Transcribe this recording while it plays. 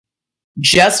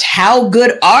Just how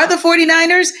good are the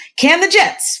 49ers? Can the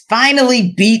Jets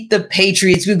finally beat the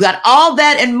Patriots? We've got all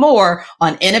that and more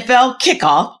on NFL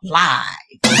Kickoff Live.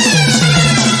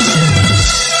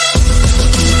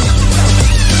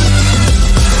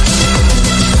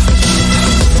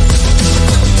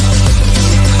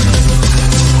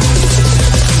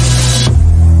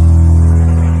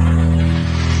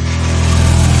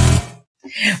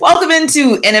 Welcome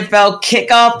into NFL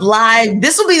Kickoff Live.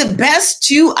 This will be the best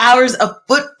 2 hours of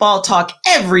football talk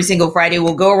every single Friday.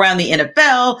 We'll go around the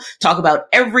NFL, talk about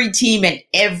every team and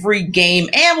every game,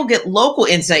 and we'll get local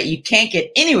insight you can't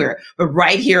get anywhere but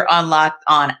right here on Locked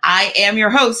On. I am your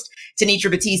host,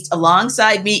 Tanitra Batiste.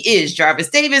 Alongside me is Jarvis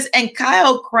Davis and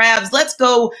Kyle Krabs. Let's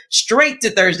go straight to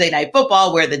Thursday Night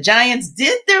Football, where the Giants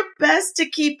did their best to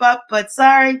keep up, but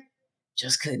sorry,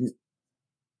 just couldn't.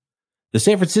 The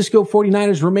San Francisco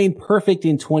 49ers remain perfect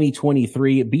in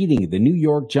 2023, beating the New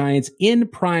York Giants in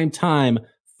prime time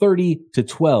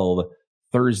 30-12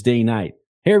 Thursday night.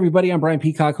 Hey, everybody, I'm Brian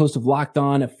Peacock, host of Locked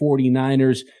On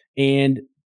 49ers. And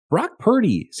Brock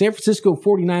Purdy, San Francisco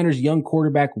 49ers young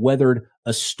quarterback, weathered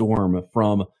a storm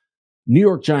from New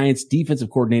York Giants defensive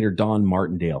coordinator Don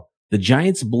Martindale. The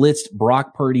Giants blitzed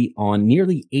Brock Purdy on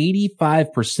nearly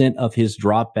 85% of his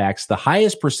dropbacks, the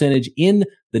highest percentage in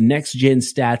the next-gen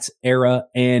stats era.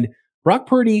 And Brock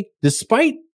Purdy,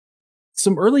 despite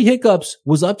some early hiccups,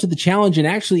 was up to the challenge and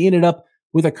actually ended up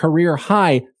with a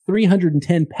career-high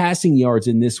 310 passing yards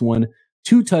in this one,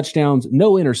 2 touchdowns,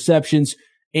 no interceptions,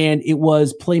 and it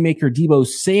was playmaker Deebo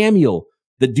Samuel,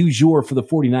 the du jour for the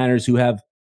 49ers, who have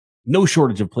no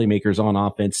shortage of playmakers on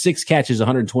offense. 6 catches,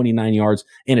 129 yards,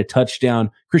 and a touchdown.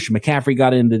 Christian McCaffrey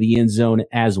got into the end zone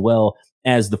as well,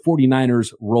 as the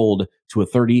 49ers rolled to a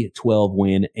 30-12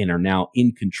 win and are now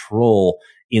in control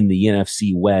in the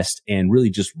NFC West and really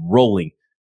just rolling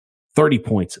 30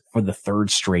 points for the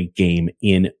third straight game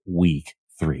in week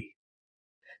 3.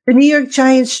 The New York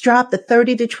Giants dropped the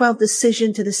 30-12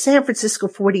 decision to the San Francisco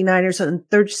 49ers on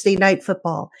Thursday Night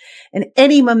Football, and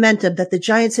any momentum that the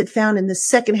Giants had found in the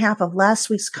second half of last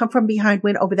week's come-from-behind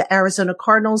win over the Arizona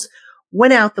Cardinals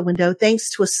went out the window thanks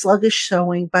to a sluggish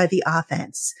showing by the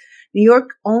offense. New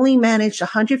York only managed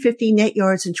 150 net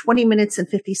yards in 20 minutes and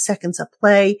 50 seconds of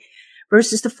play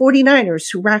versus the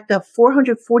 49ers, who racked up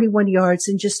 441 yards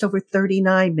in just over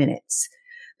 39 minutes.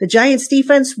 The Giants'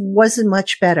 defense wasn't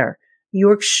much better. New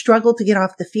York struggled to get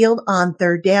off the field on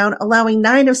third down, allowing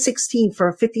 9 of 16 for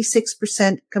a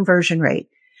 56% conversion rate.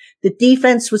 The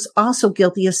defense was also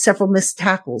guilty of several missed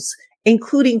tackles,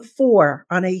 including 4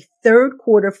 on a third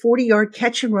quarter 40-yard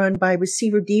catch and run by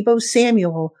receiver Deebo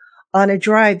Samuel on a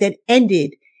drive that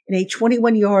ended in a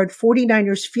 21-yard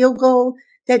 49ers field goal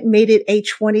that made it a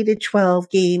 20-12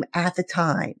 game at the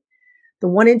time. The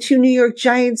 1-2 New York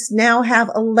Giants now have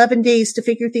 11 days to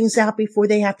figure things out before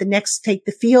they have to next take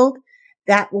the field.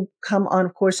 That will come on,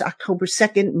 of course, October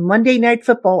 2nd, Monday Night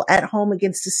Football at home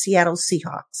against the Seattle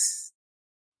Seahawks.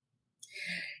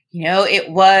 You know, it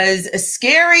was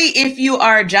scary if you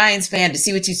are a Giants fan to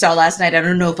see what you saw last night. I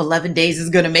don't know if 11 days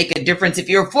is going to make a difference. If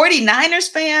you're a 49ers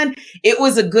fan, it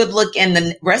was a good look, and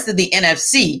the rest of the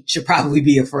NFC should probably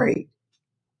be afraid.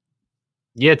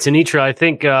 Yeah, Tanitra, I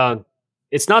think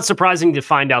it's not surprising to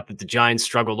find out that the Giants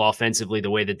struggled offensively the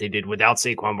way that they did without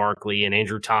Saquon Barkley and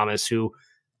Andrew Thomas, who,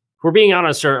 if we're being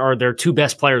honest, are their 2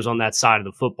 best players on that side of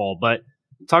the football. But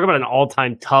talk about an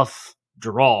all-time tough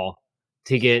draw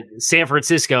to get San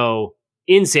Francisco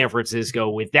in San Francisco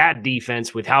with that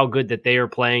defense, with how good that they are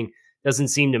playing. Doesn't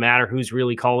seem to matter who's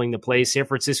really calling the plays. San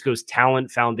Francisco's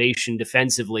talent foundation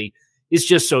defensively is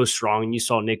just so strong. And you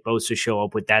saw Nick Bosa show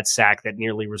up with that sack that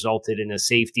nearly resulted in a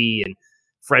safety, and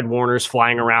Fred Warner's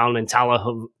flying around, and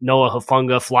Noah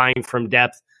Hufanga flying from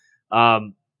depth.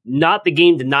 Not the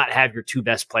game to not have your 2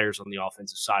 best players on the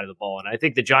offensive side of the ball. And I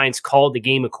think the Giants called the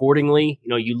game accordingly. You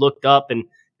know, you looked up and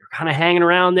you're kind of hanging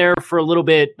around there for a little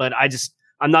bit, but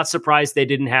I'm not surprised they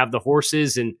didn't have the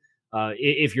horses. And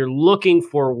if you're looking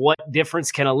for what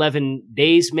difference can 11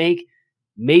 days make,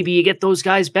 maybe you get those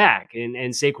guys back. And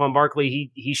Saquon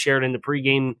Barkley, he shared in the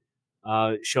pregame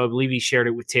show, I believe he shared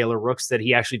it with Taylor Rooks, that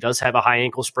he actually does have a high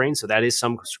ankle sprain. So that is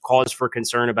some cause for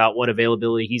concern about what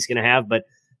availability he's going to have. But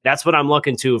that's what I'm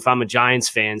looking to if I'm a Giants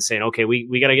fan, saying, okay,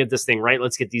 we got to get this thing right.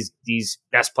 Let's get these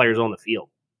best players on the field.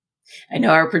 I know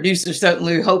our producer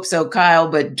certainly hopes so, Kyle,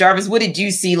 but Jarvis, what did you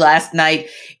see last night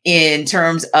in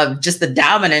terms of just the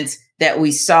dominance that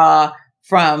we saw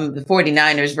from the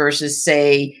 49ers versus,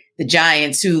 say, the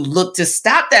Giants, who looked to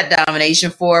stop that domination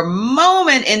for a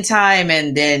moment in time,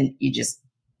 and then they just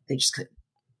couldn't?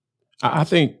 I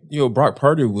think, Brock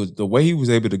Purdy, was the way he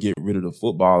was able to get rid of the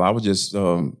football. I was just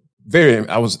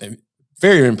I was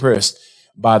very impressed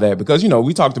by that because,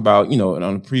 we talked about,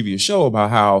 on a previous show about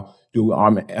how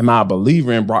am I a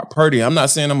believer in Brock Purdy? I'm not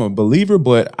saying I'm a believer,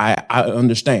 but I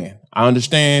understand. I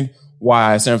understand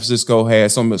why San Francisco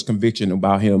had so much conviction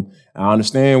about him. I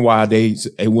understand why they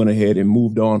went ahead and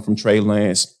moved on from Trey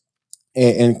Lance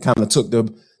and kind of took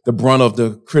the brunt of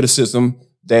the criticism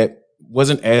that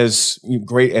wasn't as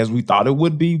great as we thought it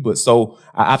would be. But so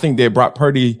I think that Brock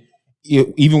Purdy,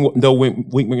 even though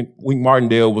Wink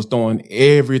Martindale was throwing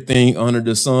everything under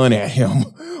the sun at him,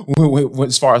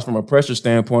 as far as from a pressure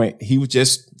standpoint, he was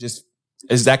just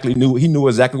exactly he knew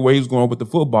exactly where he was going with the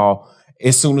football.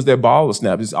 As soon as that ball was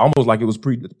snapped, it's almost like it was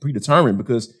predetermined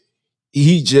because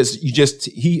he gets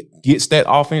that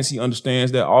offense. He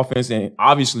understands that offense. And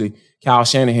obviously Kyle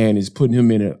Shanahan is putting him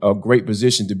in a great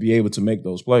position to be able to make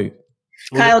those plays.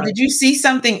 Kyle, did you see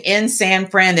something in San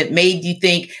Fran that made you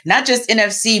think not just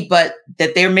NFC, but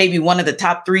that they're maybe one of the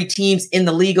top 3 teams in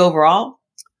the league overall?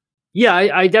 Yeah,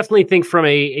 I definitely think from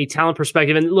a talent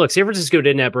perspective, and look, San Francisco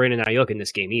didn't have Brandon Ayuk in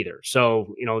this game either.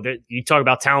 So, you talk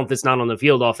about talent that's not on the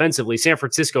field offensively. San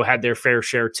Francisco had their fair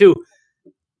share too.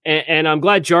 And I'm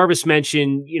glad Jarvis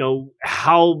mentioned,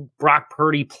 how Brock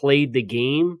Purdy played the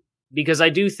game, because I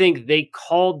do think they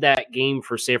called that game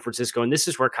for San Francisco. And this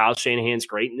is where Kyle Shanahan's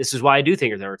great. And this is why I do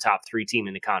think they're a top 3 team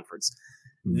in the conference.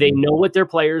 Mm-hmm. They know what their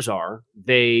players are.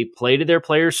 They play to their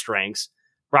players' strengths.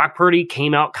 Brock Purdy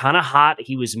came out kind of hot.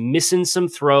 He was missing some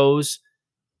throws,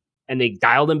 and they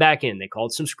dialed him back in. They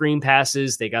called some screen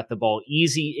passes. They got the ball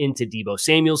easy into Deebo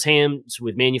Samuel's hands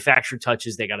with manufactured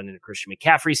touches. They got it into Christian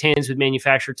McCaffrey's hands with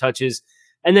manufactured touches.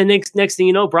 And then next thing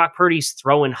you know, Brock Purdy's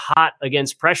throwing hot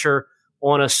against pressure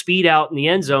on a speed out in the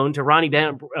end zone to Ronnie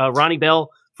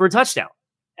Bell for a touchdown.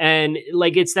 And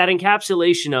it's that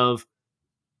encapsulation of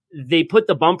they put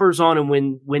the bumpers on him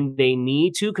when they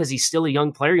need to, because he's still a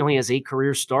young player. He only has 8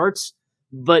 career starts.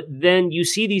 But then you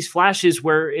see these flashes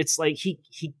where it's like he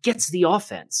gets the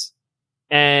offense.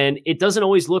 And it doesn't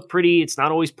always look pretty. It's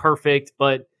not always perfect.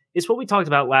 But it's what we talked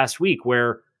about last week,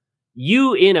 where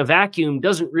you in a vacuum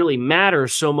doesn't really matter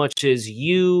so much as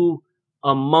you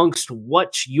amongst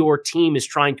what your team is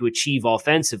trying to achieve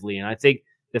offensively. And I think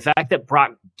the fact that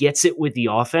Brock gets it with the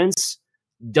offense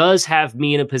does have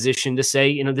me in a position to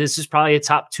say, this is probably a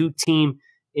top 2 team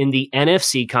in the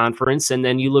NFC conference. And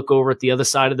then you look over at the other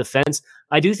side of the fence.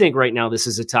 I do think right now this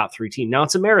is a top 3 team. Now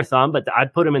it's a marathon, but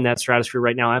I'd put them in that stratosphere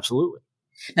right now. Absolutely.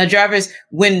 Now, Jarvis,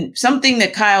 when something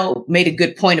that Kyle made a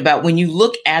good point about, when you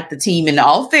look at the team in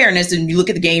all fairness and you look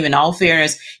at the game in all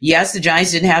fairness, yes, the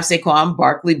Giants didn't have Saquon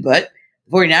Barkley, but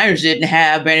 49ers didn't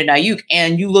have Brandon Ayuk,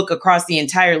 and you look across the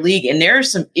entire league, and there are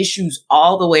some issues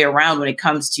all the way around when it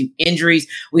comes to injuries.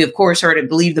 We, of course, heard, I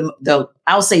believe,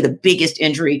 I'll say the biggest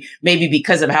injury, maybe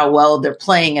because of how well they're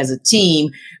playing as a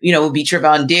team, would be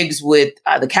Trevon Diggs with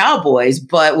the Cowboys.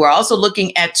 But we're also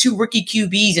looking at 2 rookie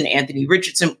QBs and Anthony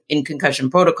Richardson in concussion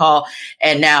protocol,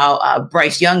 and now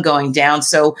Bryce Young going down.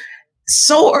 So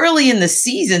early in the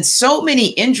season, so many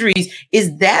injuries.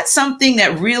 Is that something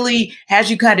that really has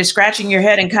you kind of scratching your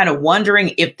head and kind of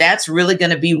wondering if that's really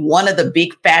going to be one of the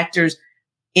big factors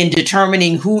in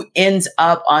determining who ends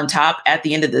up on top at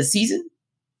the end of the season?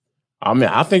 I mean,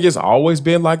 I think it's always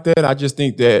been like that. I just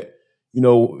think that,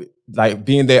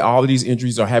 being that all of these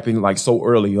injuries are happening so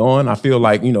early on, I feel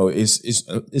like, it's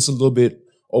a little bit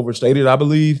overstated, I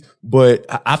believe. But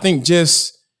I think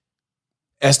just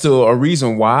as to a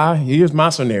reason why, here's my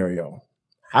scenario.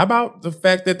 How about the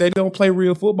fact that they don't play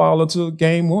real football until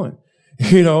game 1?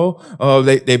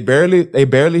 They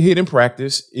barely hit in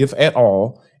practice, if at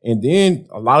all. And then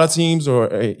a lot of teams,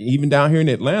 or even down here in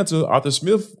Atlanta, Arthur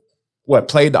Smith,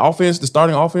 played the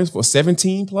starting offense for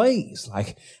 17 plays.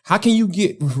 How can you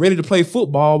get ready to play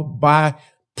football by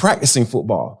practicing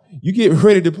football? You get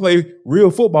ready to play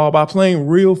real football by playing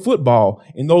real football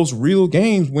in those real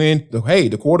games when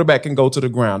the quarterback can go to the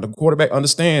ground. The quarterback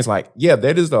understands that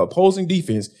is the opposing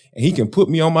defense, and he can put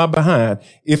me on my behind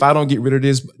if I don't get rid of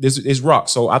this rock.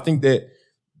 So I think that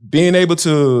being able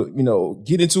to,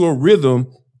 get into a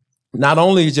rhythm, not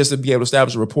only just to be able to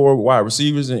establish a rapport with wide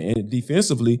receivers and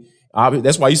defensively,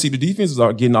 that's why you see the defenses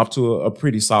are getting off to a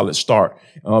pretty solid start,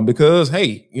 because,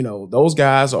 those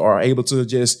guys are able to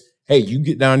just, you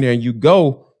get down there and you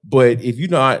go. But if you're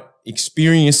not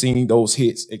experiencing those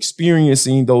hits,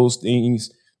 experiencing those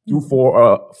things through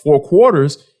 4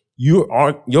 quarters,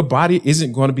 your body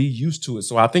isn't going to be used to it.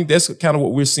 So I think that's kind of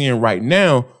what we're seeing right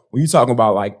now when you're talking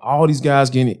about all these guys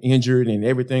getting injured and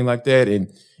everything like that.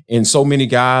 And so many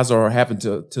guys are having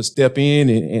to step in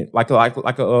and like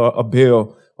a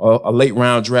Bell, a late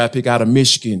round draft pick out of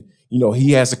Michigan.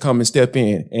 He has to come and step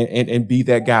in and be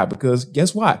that guy, because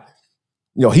guess what?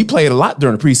 he played a lot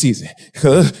during the preseason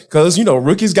because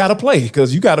rookies got to play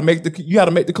because you got to make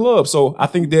the club. So I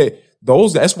think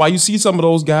that's why you see some of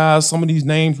those guys, some of these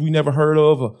names we never heard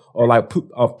of, or like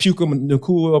Puka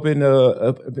Nakua up in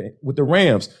with the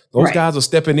Rams. Those guys are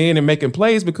stepping in and making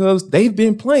plays because they've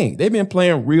been playing. They've been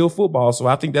playing real football. So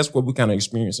I think that's what we're kind of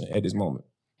experiencing at this moment.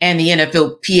 And the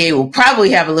NFLPA will probably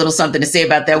have a little something to say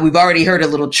about that. We've already heard a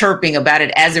little chirping about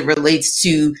it as it relates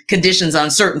to conditions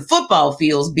on certain football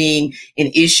fields being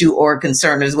an issue or a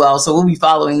concern as well. So we'll be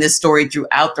following this story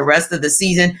throughout the rest of the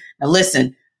season. Now,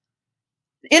 listen,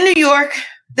 in New York,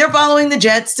 they're following the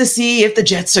Jets to see if the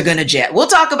Jets are going to jet. We'll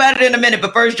talk about it in a minute.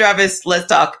 But first, Jarvis, let's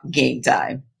talk game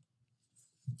time.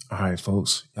 All right,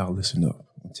 folks, y'all listen up.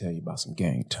 I'll tell you about some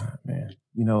game time, man.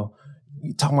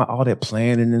 You talking about all that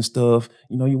planning and stuff.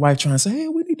 Your wife trying to say, hey,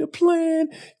 we need to plan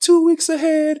 2 weeks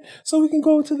ahead so we can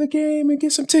go to the game and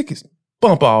get some tickets.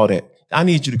 Bump all that. I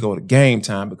need you to go to game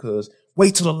time because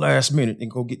wait till the last minute and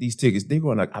go get these tickets.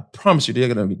 I promise you,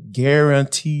 they're going to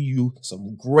guarantee you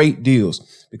some great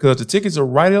deals because the tickets are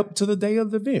right up to the day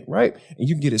of the event, right? And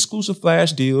you can get exclusive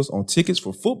flash deals on tickets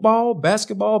for football,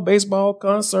 basketball, baseball,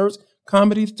 concerts,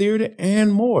 comedy, theater,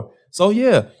 and more. So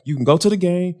yeah, you can go to the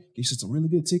game, get you some really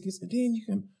good tickets, and then you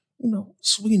can,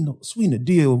 sweeten the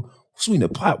deal, sweeten the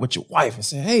pot with your wife and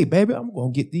say, hey, baby, I'm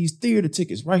going to get these theater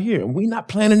tickets right here. And we're not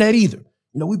planning that either.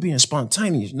 We being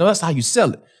spontaneous. That's how you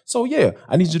sell it. So yeah,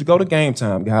 I need you to go to Game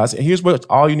Time, guys. And here's what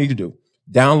all you need to do.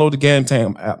 Download the Game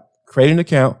Time app, create an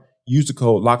account, use the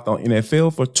code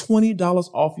LOCKEDONNFL for $20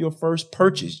 off your first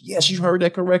purchase. Yes, you heard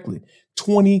that correctly.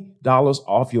 $20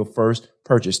 off your first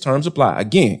purchase. Terms apply.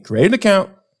 Again, create an account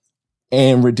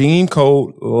and redeem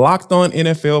code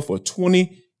LOCKEDONNFL for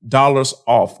 $20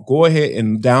 off. Go ahead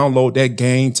and download that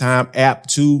Game Time app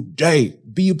today.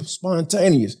 Be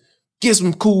spontaneous. Get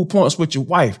some cool points with your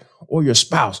wife or your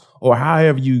spouse or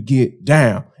however you get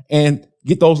down and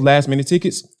get those last minute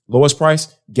tickets. Lowest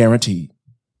price guaranteed.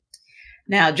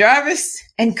 Now, Jarvis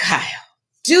and Kyle,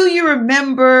 do you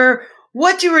remember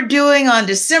what you were doing on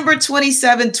December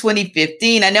 27,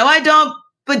 2015? I know I don't,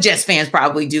 but Jets fans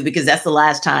probably do because that's the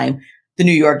last time the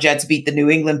New York Jets beat the New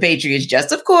England Patriots.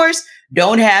 Jets, of course,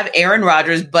 don't have Aaron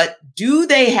Rodgers, but do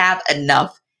they have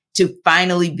enough to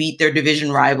finally beat their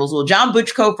division rivals? Well, John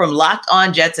Butchko from Locked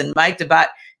On Jets and Mike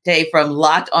Dabate from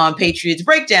Locked On Patriots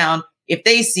break down if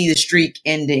they see the streak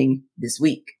ending this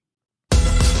week.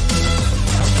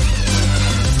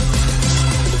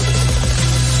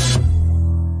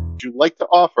 Would you like to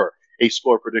offer a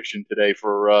score prediction today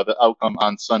for the outcome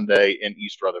on Sunday in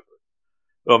East Rutherford?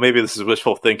 Well, maybe this is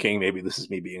wishful thinking. Maybe this is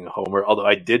me being a homer, although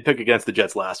I did pick against the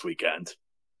Jets last weekend.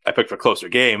 I picked for a closer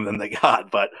game than they got,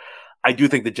 but I do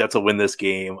think the Jets will win this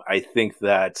game. I think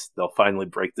that they'll finally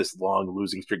break this long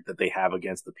losing streak that they have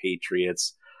against the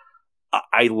Patriots.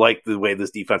 I like the way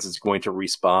this defense is going to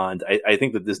respond. I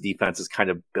think that this defense is kind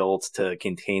of built to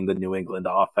contain the New England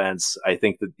offense. I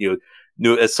think that,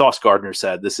 as Sauce Gardner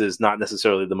said, this is not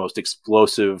necessarily the most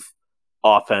explosive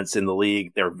offense in the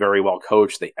league. They're very well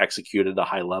coached. They execute at a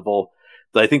high level.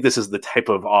 But I think this is the type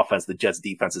of offense the Jets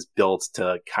defense is built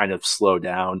to kind of slow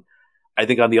down. I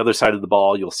think on the other side of the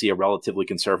ball, you'll see a relatively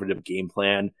conservative game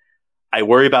plan. I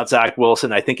worry about Zach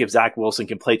Wilson. I think if Zach Wilson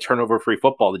can play turnover-free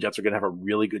football, the Jets are going to have a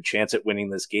really good chance at winning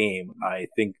this game. I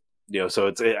think, I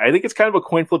think it's kind of a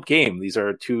coin flip game. These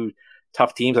are two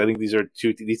tough teams. I think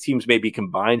these teams may be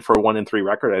combined for a 1-3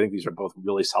 record. I think these are both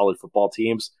really solid football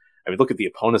teams. I mean, look at the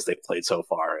opponents they've played so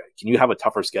far. Can you have a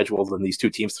tougher schedule than these two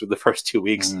teams through the first 2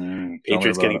 weeks?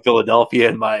 Patriots getting Philadelphia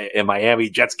and Miami,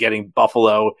 Jets getting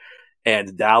Buffalo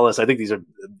and Dallas. I think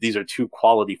these are two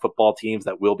quality football teams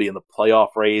that will be in the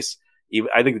playoff race.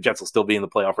 I think the Jets will still be in the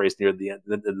playoff race near the end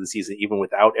of the season, even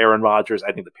without Aaron Rodgers.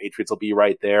 I think the Patriots will be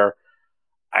right there.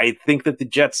 I think that the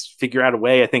Jets figure out a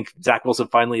way. I think Zach Wilson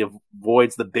finally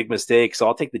avoids the big mistake. So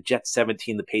I'll take the Jets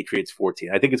 17, the Patriots 14.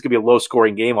 I think it's going to be a low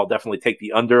scoring game. I'll definitely take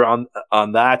the under on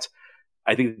that.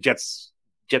 I think the Jets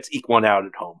eke one out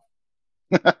at home.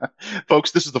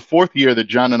 Folks, this is the fourth year that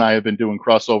John and I have been doing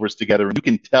crossovers together, and you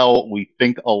can tell we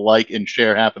think alike and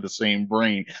share half of the same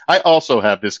brain. I also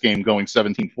have this game going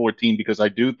 17-14 because I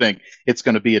do think it's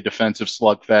going to be a defensive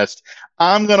slugfest.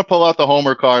 I'm going to pull out the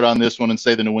homer card on this one and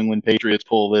say the New England Patriots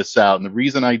pull this out. And the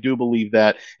reason I do believe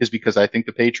that is because I think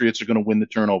the Patriots are going to win the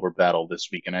turnover battle this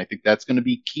week. And I think that's going to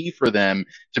be key for them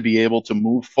to be able to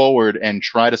move forward and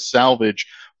try to salvage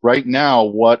right now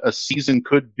what a season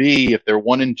could be. If they're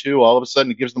 1-2, all of a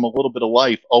sudden it gives them a little bit of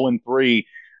life. 0-3,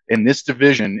 in this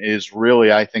division is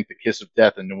really, I think, the kiss of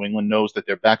death. And New England knows that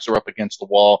their backs are up against the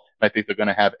wall. I think they're going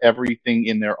to have everything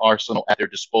in their arsenal at their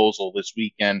disposal this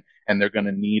weekend, and they're going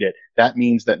to need it. That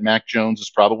means that Mac Jones is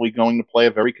probably going to play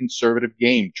a very conservative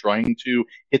game, trying to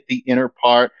hit the inner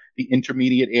part, the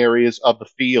intermediate areas of the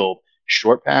field.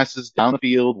 Short passes down the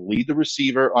field, lead the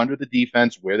receiver under the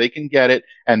defense where they can get it,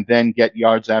 and then get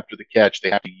yards after the catch.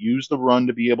 They have to use the run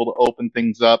to be able to open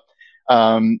things up.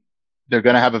 They're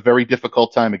going to have a very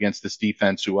difficult time against this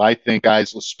defense, who I think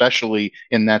guys, especially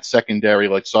in that secondary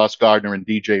like Sauce Gardner and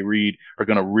DJ Reed, are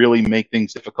going to really make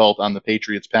things difficult on the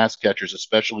Patriots pass catchers,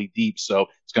 especially deep. So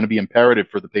it's going to be imperative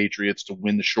for the Patriots to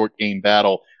win the short game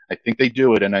battle. I think they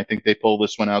do it, and I think they pull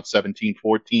this one out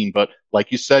 17-14. But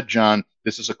like you said, John,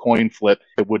 this is a coin flip.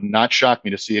 It would not shock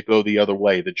me to see it go the other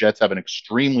way. The Jets have an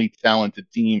extremely talented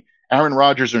team. Aaron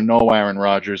Rodgers or no Aaron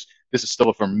Rodgers, this is still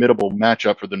a formidable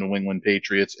matchup for the New England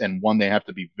Patriots, and one they have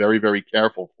to be very, very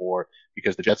careful for,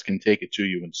 because the Jets can take it to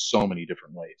you in so many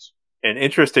different ways. And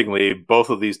interestingly, both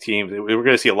of these teams, we're going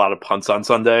to see a lot of punts on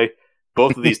Sunday.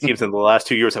 Both of these teams in the last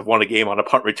 2 years have won a game on a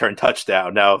punt return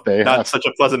touchdown. Now, not such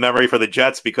a pleasant memory for the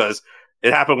Jets, because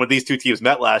it happened when these two teams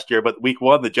met last year, but week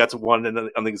one, the Jets won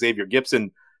on the Xavier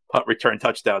Gibson punt return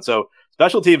touchdown. So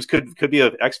special teams could be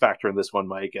an X factor in this one,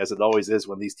 Mike, as it always is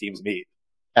when these teams meet.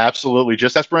 Absolutely.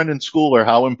 Just ask Brendan Schooler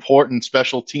how important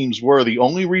special teams were. The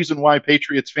only reason why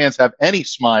Patriots fans have any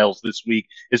smiles this week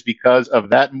is because of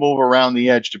that move around the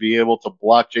edge to be able to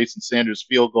block Jason Sanders'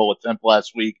 field goal attempt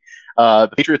last week.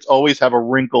 The Patriots always have a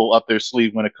wrinkle up their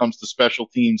sleeve when it comes to special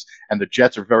teams, and the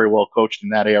Jets are very well coached in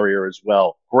that area as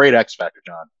well. Great X factor,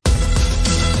 John.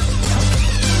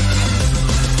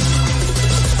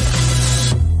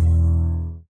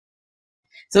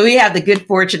 So we have the good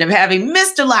fortune of having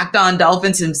Mr. Locked On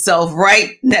Dolphins himself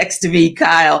right next to me,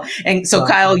 Kyle. And so,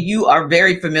 Kyle, you are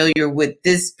very familiar with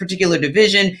this particular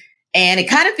division, and it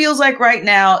kind of feels like right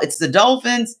now it's the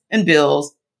Dolphins and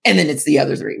Bills, and then it's the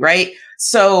other three, right?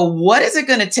 So what is it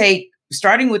going to take,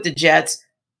 starting with the Jets,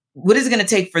 what is it going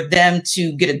to take for them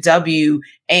to get a W?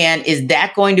 And is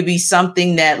that going to be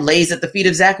something that lays at the feet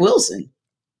of Zach Wilson?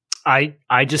 I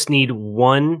just need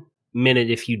 1 minute,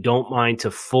 if you don't mind, to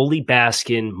fully bask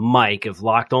in Mike of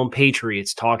Locked On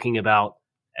Patriots talking about,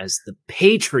 as the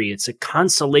Patriots, a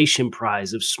consolation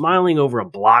prize of smiling over a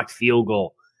blocked field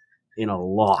goal in a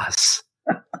loss.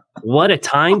 What a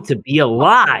time to be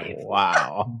alive.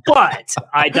 Wow. But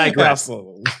I digress.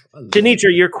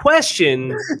 Denitra, your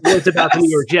question was about the New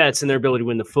York Jets and their ability to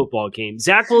win the football game.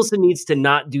 Zach Wilson needs to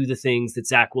not do the things that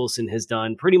Zach Wilson has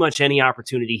done pretty much any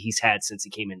opportunity he's had since he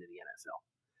came into the NFL.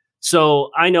 So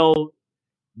I know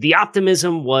the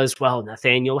optimism was, well,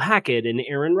 Nathaniel Hackett and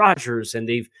Aaron Rodgers, and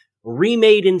they've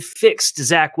remade and fixed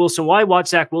Zach Wilson. Why watch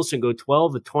Zach Wilson go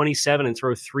 12 of 27 and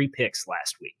throw 3 picks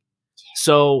last week?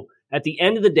 So at the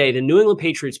end of the day, the New England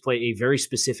Patriots play a very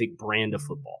specific brand of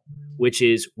football, which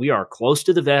is we are close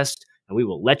to the vest and we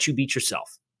will let you beat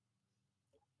yourself.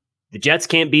 The Jets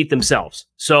can't beat themselves.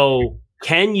 So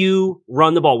can you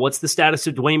run the ball? What's the status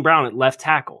of Dwayne Brown at left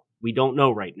tackle? We don't know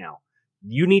right now.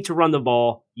 You need to run the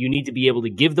ball. You need to be able to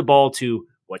give the ball to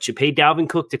what you paid Dalvin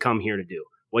Cook to come here to do,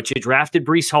 what you drafted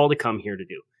Breece Hall to come here to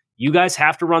do. You guys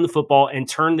have to run the football and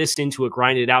turn this into a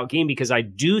grinded out game, because I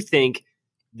do think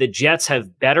the Jets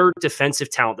have better defensive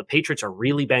talent. The Patriots are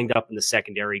really banged up in the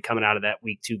secondary coming out of that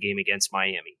week 2 game against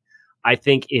Miami. I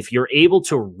think if you're able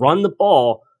to run the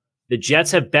ball, the Jets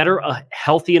have better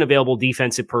healthy and available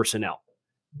defensive personnel.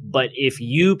 But if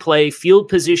you play field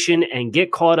position and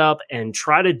get caught up and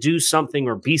try to do something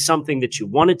or be something that you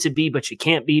want it to be, but you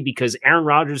can't be because Aaron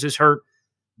Rodgers is hurt,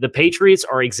 the Patriots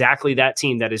are exactly that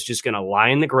team that is just going to lie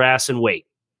in the grass and wait.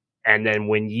 And then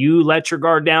when you let your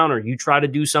guard down or you try to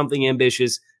do something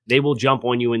ambitious, they will jump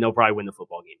on you and they'll probably win the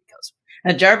football game because.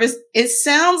 Now, Jarvis, it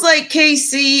sounds like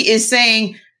KC is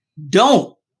saying,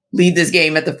 don't leave this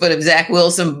game at the foot of Zach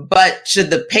Wilson, but should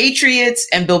the Patriots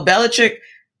and Bill Belichick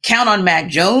count on Mac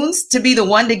Jones to be the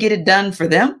one to get it done for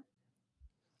them?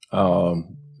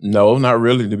 No, not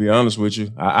really, to be honest with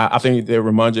you. I think that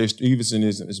Ramondre Stevenson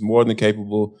is more than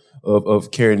capable of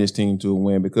carrying this team to a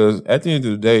win, because at the end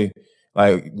of the day,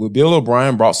 like, Bill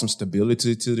O'Brien brought some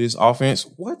stability to this offense.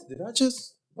 What? Did I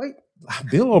just wait?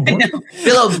 Bill O'Brien?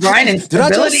 Bill O'Brien and did I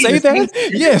just say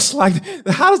that? Yes. Like,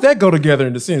 how does that go together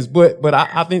in the sense? But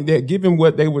I think that given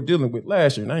what they were dealing with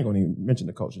last year, and I ain't going to even mention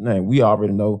the coach's name, we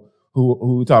already know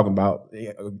who we're talking about.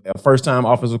 A first-time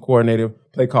offensive coordinator,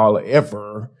 play caller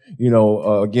ever,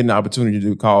 getting the opportunity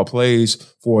to call plays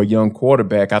for a young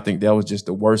quarterback. I think that was just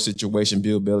the worst situation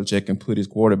Bill Belichick can put his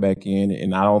quarterback in.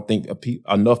 And I don't think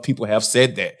enough people have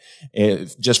said that.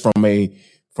 And just from a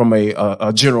from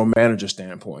a general manager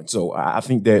standpoint. So I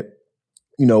think that,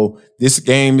 this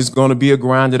game is going to be a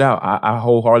grinded out. I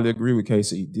wholeheartedly agree with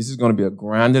Casey. This is going to be a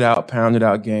grinded out, pounded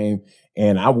out game.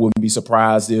 And I wouldn't be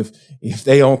surprised if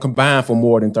they don't combine for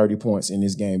more than 30 points in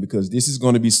this game, because this is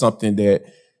going to be something that,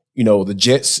 the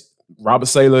Jets, Robert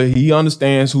Saleh, he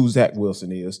understands who Zach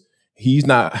Wilson is. He's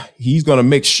going to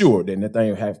make sure that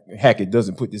Nathaniel Hackett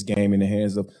doesn't put this game in the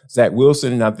hands of Zach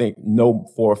Wilson. And I know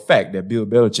for a fact that Bill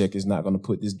Belichick is not going to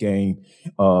put this game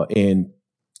in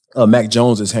Mac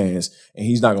Jones's hands, and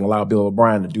he's not going to allow Bill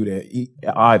O'Brien to do that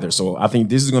either. So I think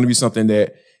this is going to be something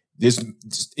that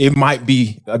it might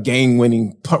be a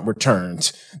game-winning punt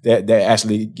returns that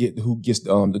actually who gets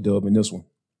the dub in this one.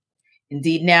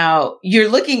 Indeed. Now you're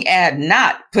looking at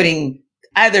not putting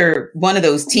either one of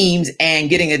those teams and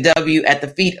getting a W at the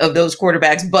feet of those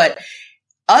quarterbacks, but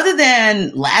other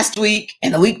than last week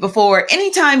and the week before,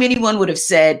 anytime anyone would have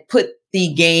said put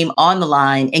the game on the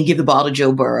line and give the ball to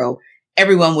Joe Burrow,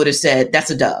 everyone would have said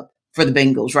that's a dub for the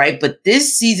Bengals, right? But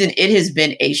this season, it has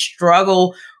been a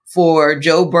struggle for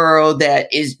Joe Burrow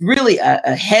that is really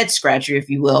a head scratcher, if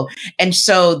you will. And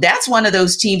so that's one of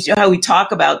those teams, how we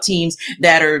talk about teams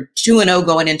that are 2-0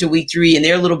 going into week 3, and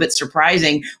they're a little bit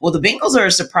surprising. Well, the Bengals are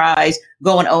a surprise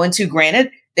going 0-2.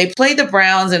 Granted, they played the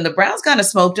Browns, and the Browns kind of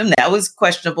smoked them. That was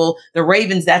questionable. The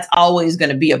Ravens, that's always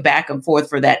going to be a back and forth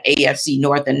for that AFC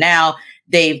North. And now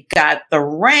they've got the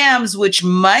Rams, which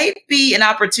might be an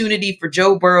opportunity for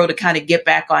Joe Burrow to kind of get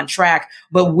back on track.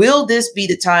 But will this be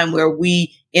the time where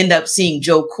we end up seeing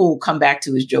Joe Cool come back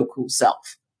to his Joe Cool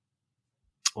self?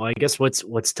 Well, I guess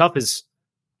what's tough is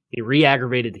he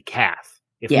re-aggravated the calf.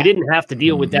 If we didn't have to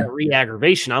deal with that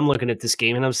re-aggravation, I'm looking at this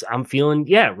game and I'm feeling,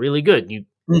 really good. You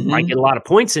might get a lot of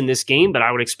points in this game, but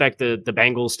I would expect the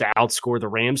Bengals to outscore the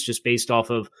Rams just based off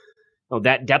of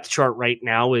that depth chart right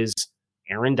now is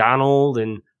Aaron Donald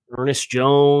and Ernest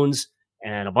Jones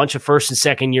and a bunch of first and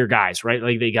second year guys, right?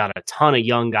 Like they got a ton of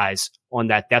young guys on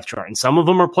that depth chart, and some of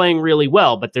them are playing really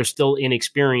well, but they're still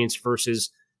inexperienced versus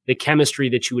the chemistry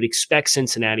that you would expect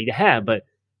Cincinnati to have. But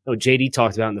JD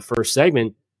talked about in the first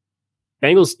segment,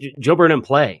 Bengals, Joe Burrow didn't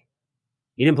play.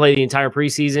 He didn't play the entire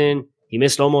preseason. He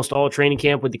missed almost all training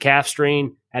camp with the calf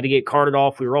strain, had to get carted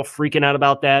off. We were all freaking out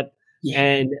about that. Yeah.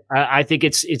 And I think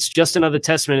it's just another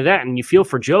testament to that. And you feel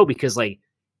for Joe because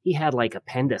he had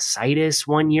appendicitis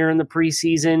one year in the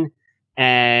preseason.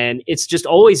 And it's just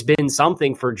always been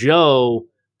something for Joe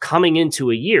coming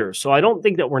into a year. So I don't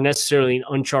think that we're necessarily in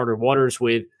uncharted waters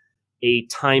with a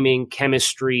timing,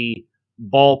 chemistry,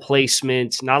 ball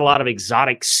placement, not a lot of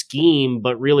exotic scheme,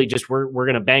 but really just we're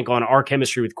going to bank on our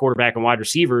chemistry with quarterback and wide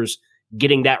receivers,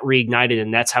 getting that reignited,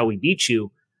 and that's how we beat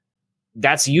you.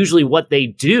 That's usually what they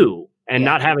do, and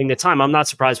not having the time. I'm not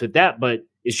surprised with that, but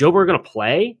is Joe Burrow going to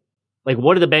play?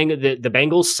 What are the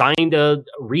Bengals signed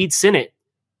Reed Sinnett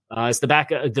as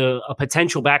a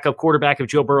potential backup quarterback if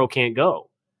Joe Burrow can't go.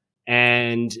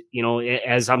 And,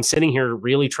 as I'm sitting here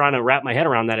really trying to wrap my head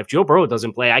around that, if Joe Burrow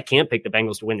doesn't play, I can't pick the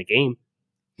Bengals to win the game.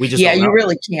 You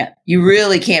really can't. You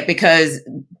really can't, because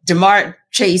DeMar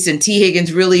Chase and T.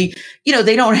 Higgins really,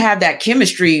 they don't have that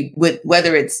chemistry with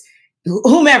whether it's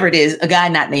whomever it is, a guy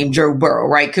not named Joe Burrow,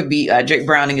 right? Could be Jake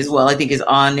Browning as well, I think is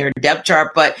on their depth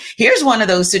chart. But here's one of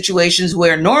those situations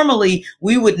where normally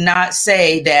we would not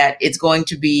say that it's going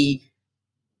to be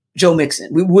Joe Mixon.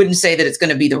 We wouldn't say that it's going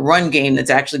to be the run game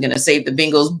that's actually going to save the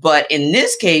Bengals. But in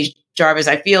this case, Jarvis,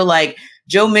 I feel like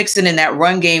Joe Mixon in that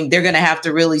run game, they're going to have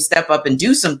to really step up and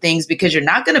do some things, because you're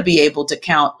not going to be able to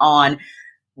count on,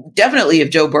 definitely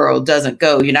if Joe Burrow doesn't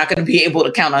go, you're not going to be able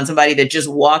to count on somebody that just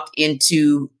walked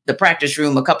into the practice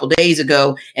room a couple days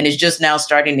ago and is just now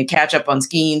starting to catch up on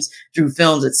schemes through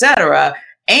films, etc.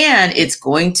 And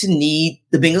the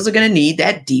Bengals are going to need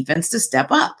that defense to step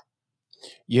up.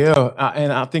 Yeah,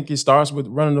 and I think it starts with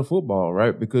running the football,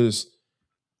 right? Because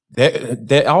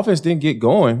that offense didn't get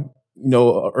going,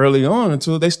 early on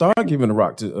until they started giving the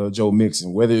rock to Joe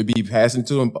Mixon, whether it be passing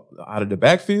to him out of the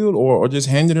backfield or just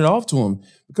handing it off to him.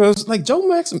 Because Joe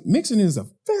Mixon is a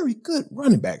very good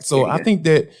running back. So I think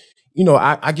that,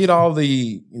 I get all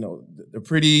the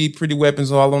pretty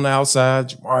weapons all on the outside,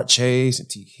 Jamar Chase and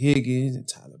T. Higgins and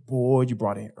Tyler Boyd. You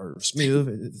brought in Irv Smith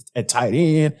at tight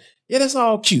end. Yeah, that's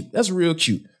all cute. That's real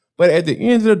cute. But at the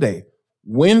end of the day,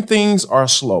 when things are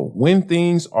slow, when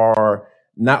things are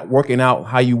not working out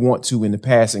how you want to in the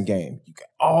passing game, you can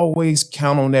always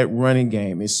count on that running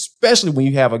game, especially when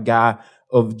you have a guy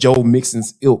of Joe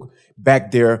Mixon's ilk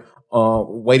back there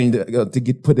waiting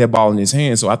to put that ball in his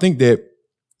hand. So I think that,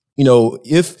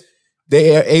 if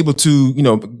they are able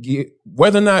to,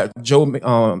 whether or not Joe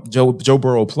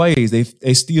Burrow plays,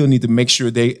 they still need to make sure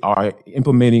they are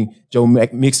implementing Joe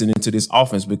Mixon into this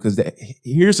offense, because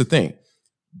here's the thing.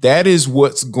 That is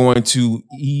what's going to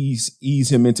ease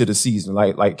him into the season.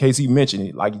 Like Casey mentioned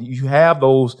it. Like, you have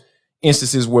those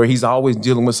instances where he's always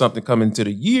dealing with something coming into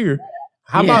the year.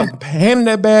 How about handing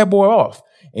that bad boy off?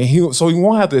 And he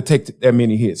won't have to take that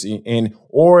many hits,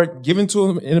 or give him to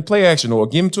him in a play action, or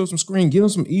give him to him some screen, give him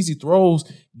some easy throws,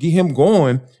 get him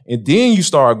going, and then you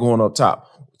start going up top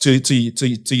to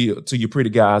your pretty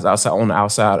guys outside on the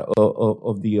outside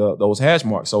of the those hash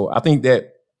marks. So I think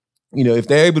that, if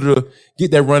they're able to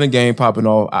get that running game popping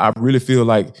off, I really feel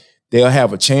like they'll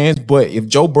have a chance. But if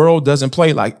Joe Burrow doesn't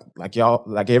play like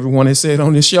everyone has said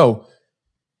on this show,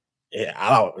 yeah,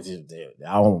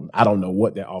 I don't know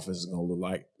what that offense is going to look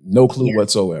like. No clue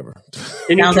whatsoever.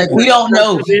 Sounds like we don't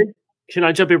know. Can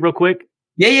I jump in real quick?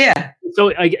 Yeah.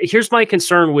 So here's my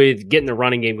concern with getting the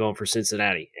running game going for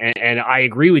Cincinnati. And I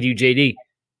agree with you, JD.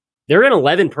 They're in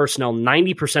 11 personnel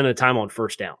 90% of the time on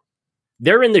first down.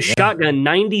 They're in the shotgun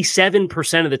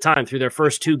 97% of the time through their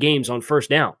first 2 games on first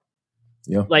down.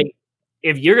 Yeah. Like,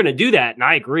 if you're going to do that, and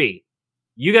I agree,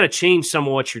 you got to change some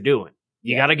of what you're doing.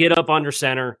 You got to get up under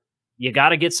center. You got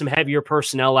to get some heavier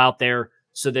personnel out there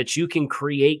so that you can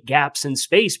create gaps in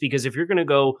space. Because if you're going to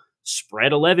go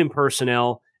spread 11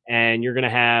 personnel and you're going to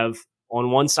have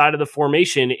on one side of the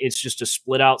formation, it's just a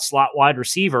split out slot wide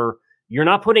receiver, you're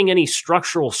not putting any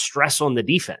structural stress on the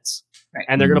defense. Right.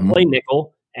 And they're going to play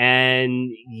nickel, and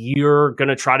you're going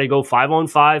to try to go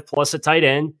 5-on-5 plus a tight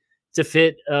end to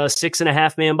fit a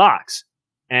 6.5 man box.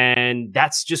 And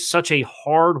that's just such a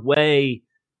hard way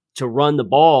to run the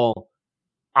ball.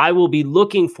 I will be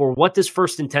looking for what does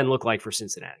 1st and 10 look like for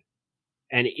Cincinnati.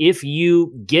 And if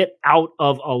you get out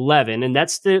of 11, and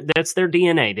that's their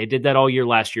DNA. They did that all year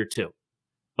last year too.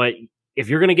 But if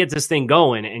you're going to get this thing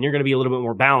going and you're going to be a little bit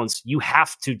more balanced, you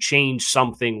have to change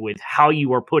something with how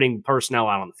you are putting personnel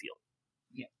out on the field.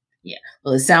 Yeah.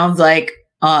 Well, it sounds like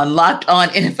on Locked On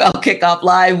NFL Kickoff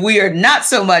Live, we are not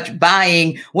so much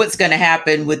buying what's going to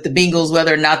happen with the Bengals,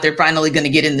 whether or not they're finally going to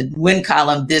get in the win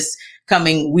column this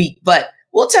coming week, but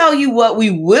we'll tell you what we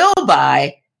will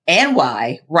buy and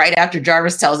why right after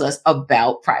Jarvis tells us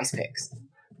about Prize Picks.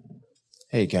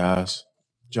 Hey guys,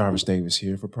 Jarvis Davis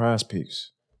here for Prize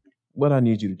Picks. What I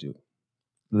need you to do,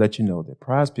 let you know that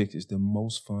Prize Picks is the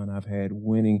most fun I've had,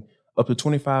 winning up to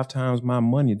 25 times my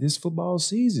money this football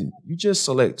season. You just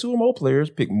select 2 or more players,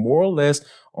 pick more or less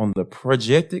on the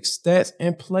projected stats,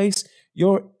 and place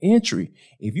your entry.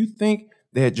 If you think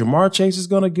that Jamar Chase is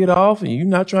going to get off and you're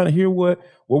not trying to hear what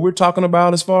we're talking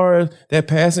about as far as that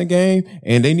passing game,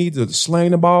 and they need to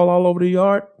sling the ball all over the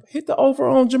yard, hit the over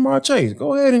on Jamar Chase.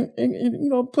 Go ahead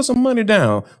and put some money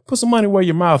down. Put some money where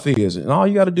your mouth is. And all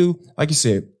you got to do, like you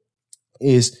said,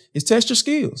 is test your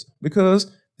skills,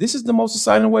 because this is the most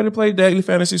exciting way to play daily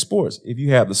fantasy sports. If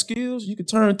you have the skills, you can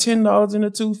turn $10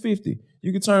 into $250.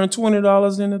 You can turn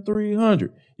 $20 into $300.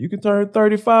 You can turn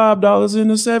 $35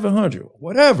 into $700.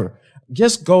 Whatever.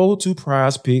 Just go to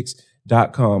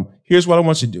prizepicks.com. Here's what I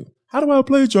want you to do. How do I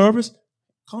play, Jarvis?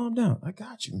 Calm down. I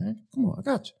got you, man. Come on, I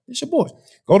got you. It's your boy.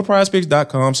 Go to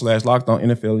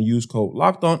prizepicks.com/LockedOnNFL and use code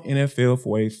LockedOnNFL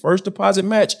for a first deposit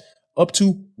match up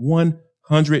to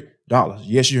 $100.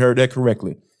 Yes, you heard that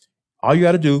correctly. All you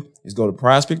got to do is go to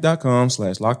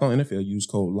prizepicks.com/LockedOnNFL. Use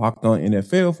code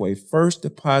LockedOnNFL for a first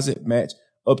deposit match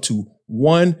up to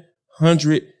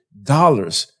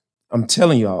 $100. I'm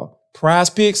telling y'all, Prize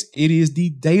Picks, it is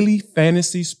the daily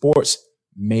fantasy sports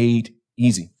made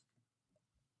easy.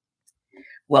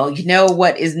 Well, you know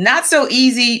what is not so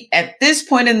easy at this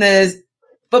point in the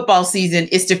football season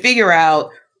is to figure out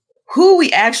who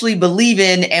we actually believe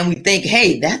in and we think,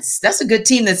 hey, that's a good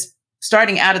team that's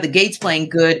starting out of the gates playing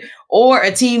good, or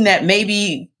a team that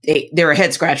maybe they're a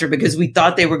head scratcher because we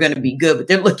thought they were going to be good, but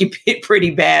they're looking pretty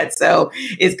bad. So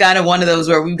it's kind of one of those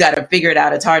where we've got to figure it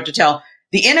out. It's hard to tell.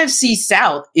 The NFC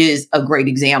South is a great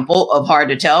example of hard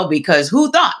to tell, because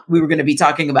who thought we were going to be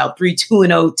talking about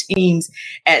 3-2-0 teams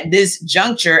at this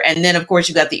juncture? And then, of course,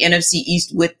 you got the NFC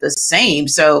East with the same.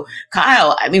 So,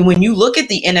 Kyle, I mean, when you look at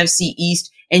the NFC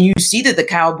East and you see that the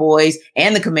Cowboys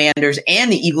and the Commanders and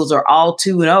the Eagles are all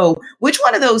 2-0, which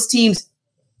one of those teams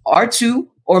are 2,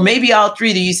 or maybe all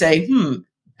 3 that you say,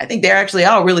 I think they're actually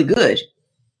all really good?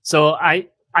 So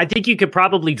I think you could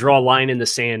probably draw a line in the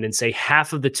sand and say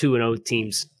half of the 2-0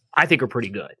 teams I think are pretty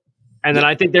good. And then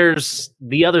I think there's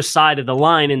the other side of the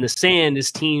line in the sand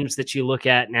is teams that you look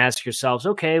at and ask yourselves,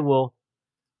 okay, well,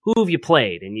 who have you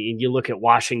played? And you look at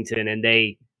Washington and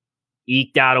they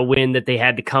eked out a win that they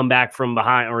had to come back from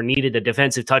behind or needed a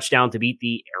defensive touchdown to beat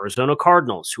the Arizona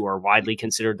Cardinals, who are widely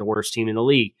considered the worst team in the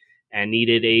league, and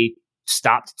needed a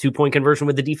stopped 2-point conversion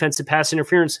with the defensive pass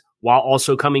interference while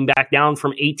also coming back down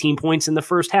from 18 points in the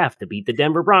first half to beat the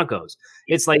Denver Broncos.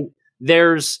 It's like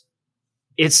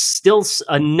it's still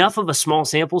enough of a small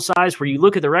sample size where you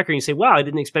look at the record and you say, wow, I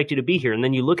didn't expect you to be here. And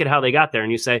then you look at how they got there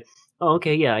and you say, oh,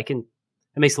 okay, yeah, it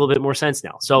makes a little bit more sense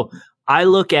now. So I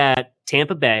look at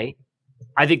Tampa Bay.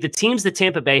 I think the teams that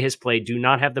Tampa Bay has played do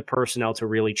not have the personnel to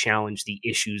really challenge the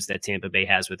issues that Tampa Bay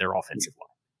has with their offensive line.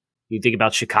 You think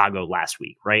about Chicago last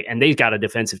week, right? And they got a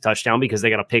defensive touchdown because they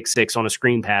got a pick six on a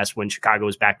screen pass when Chicago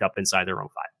was backed up inside their own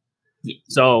 5. Yeah.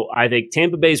 So I think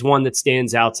Tampa Bay's one that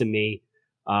stands out to me.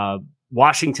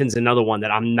 Washington's another one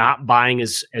that I'm not buying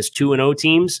as 2-0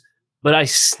 teams, but I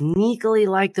sneakily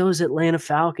like those Atlanta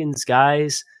Falcons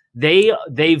guys. They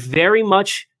very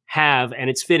much have, and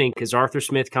it's fitting because Arthur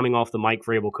Smith coming off the Mike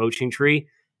Vrabel coaching tree,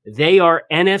 they are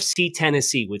NFC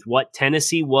Tennessee with what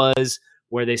Tennessee was,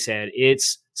 where they said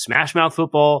it's smash mouth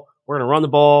football. We're going to run the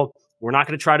ball. We're not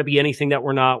going to try to be anything that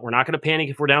we're not. We're not going to panic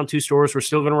if we're down 2 scores. We're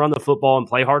still going to run the football and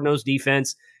play hard-nosed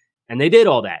defense. And they did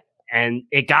all that. And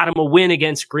it got them a win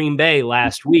against Green Bay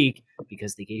last week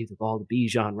because they gave the ball to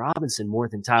Bijan Robinson more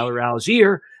than Tyler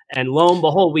Algier. And lo and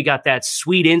behold, we got that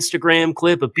sweet Instagram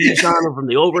clip of Bijan from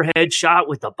the overhead shot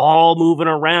with the ball moving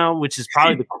around, which is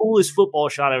probably the coolest football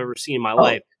shot I've ever seen in my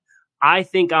life. I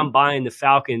think I'm buying the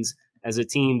Falcons as a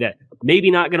team that maybe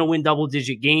not going to win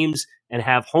double-digit games and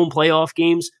have home playoff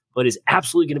games, but is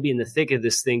absolutely going to be in the thick of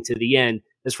this thing to the end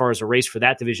as far as a race for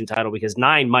that division title, because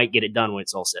 9 might get it done when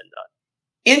it's all said and done.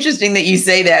 Interesting that you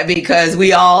say that, because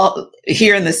we all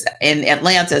here in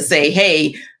Atlanta say,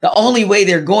 hey, the only way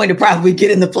they're going to probably get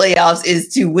in the playoffs is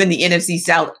to win the NFC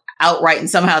South outright. And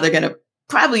somehow they're going to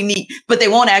probably need, but they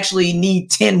won't actually need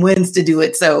 10 wins to do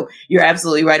it. So you're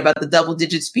absolutely right about the double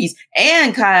digits piece.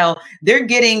 And Kyle, they're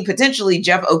getting potentially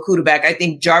Jeff Okudah back. I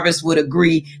think Jarvis would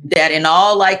agree that in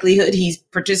all likelihood, he's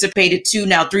participated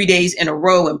 3 days in a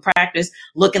row in practice,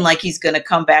 looking like he's going to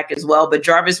come back as well. But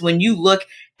Jarvis, when you look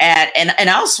at, and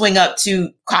I'll swing up to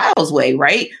Kyle's way,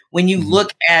 right? When you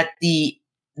look at the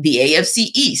AFC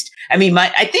East, I mean,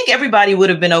 I think everybody would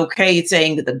have been okay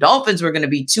saying that the Dolphins were going to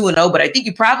be 2-0, but I think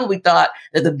you probably thought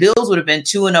that the Bills would have been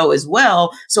 2-0 as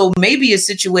well. So maybe a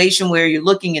situation where you're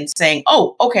looking and saying,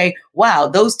 oh, okay, wow,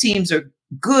 those teams are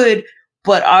good,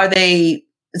 but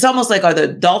it's almost like, are the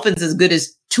Dolphins as good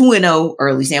as 2-0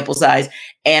 early sample size?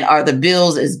 And are the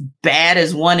Bills as bad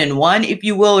as 1-1, if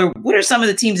you will? Or what are some of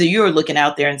the teams that you're looking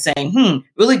out there and saying,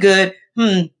 really good,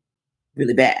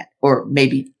 really bad, or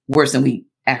maybe worse than we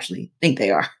actually think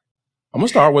they are? I'm gonna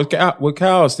start with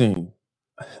Kyle's team.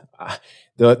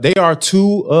 They are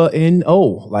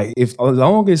 2-0. Like, as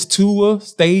long as Tua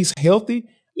stays healthy,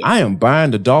 I am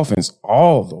buying the Dolphins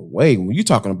all the way. When you're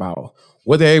talking about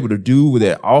what they're able to do with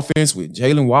their offense with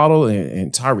Jalen Waddle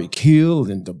and Tyreek Hill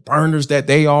and the burners that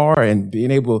they are, and being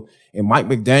able, and Mike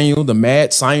McDaniel, the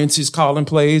mad scientist calling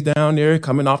plays down there,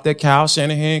 coming off that Kyle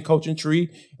Shanahan coaching tree.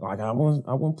 Like, I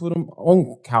won't put him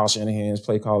on Kyle Shanahan's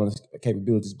play calling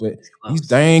capabilities, but he's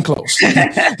dang close.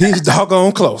 He's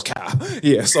doggone close, Kyle.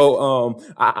 Yeah. So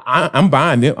I'm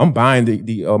buying them. I'm buying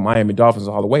the Miami Dolphins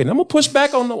all the way, and I'm gonna push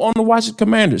back on the Washington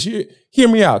Commanders. Hear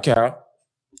me out, Kyle.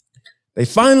 They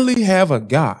finally have a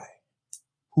guy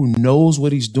who knows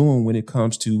what he's doing when it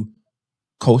comes to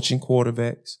coaching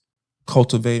quarterbacks,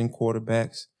 cultivating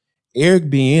quarterbacks. Eric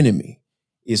Bieniemy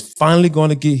is finally going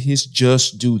to get his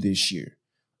just due this year,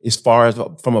 as far as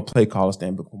from a play caller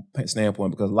standpoint,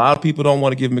 because a lot of people don't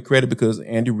want to give him credit because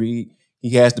Andy Reid, he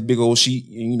has the big old sheet,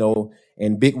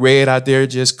 and Big Red out there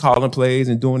just calling plays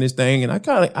and doing his thing. And I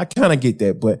kind of get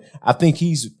that, but I think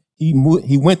he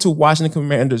went to Washington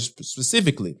Commanders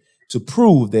specifically to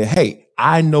prove that, hey,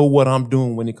 I know what I'm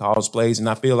doing when he calls plays. And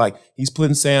I feel like he's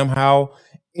putting Sam Howell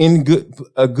in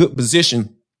a good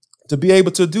position to be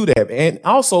able to do that. And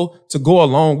also to go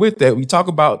along with that, we talk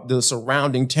about the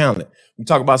surrounding talent. We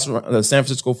talk about the San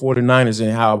Francisco 49ers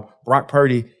and how Brock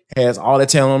Purdy has all that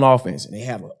talent on offense. And they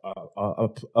have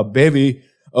a bevy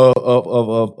of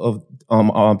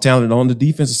talent on the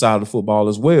defensive side of the football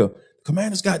as well.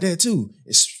 Commanders got that too.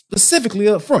 It's specifically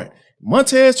up front.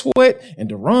 Montez Sweat and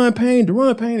Deron Payne.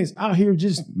 Deron Payne is out here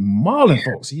just mauling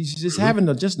folks. He's just having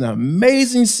an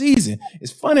amazing season.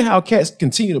 It's funny how cats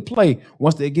continue to play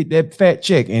once they get that fat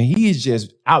check. And he is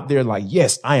just out there like,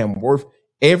 yes, I am worth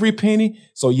every penny.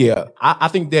 So, yeah, I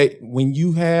think that when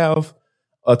you have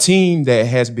a team that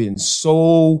has been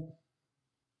so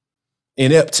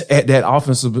inept at that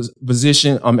offensive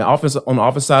position, on the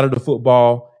offensive side of the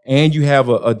football, and you have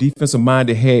a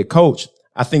defensive-minded head coach,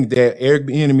 I think that Eric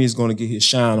Bieniemy is going to get his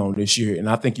shine on this year, and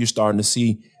I think you're starting to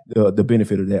see the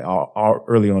benefit of that all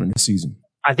early on in the season.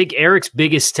 I think Eric's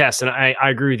biggest test, and I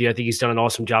agree with you, I think he's done an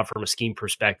awesome job from a scheme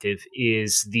perspective,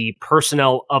 is the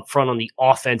personnel up front on the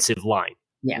offensive line,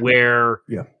 where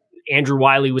Andrew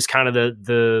Wiley was kind of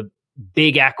the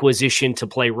big acquisition to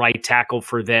play right tackle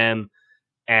for them.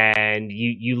 And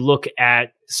you look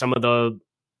at some of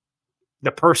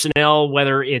the personnel,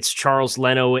 whether it's Charles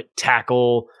Leno at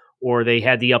tackle, or they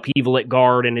had the upheaval at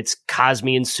guard, and it's Cosme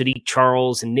and Sadiq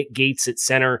Charles and Nick Gates at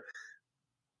center.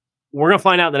 We're going to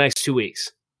find out in the next 2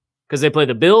 weeks because they play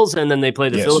the Bills and then they play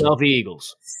the Philadelphia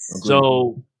Eagles. Agreed.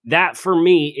 So that for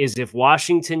me is if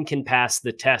Washington can pass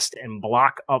the test and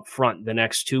block up front the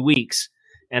next 2 weeks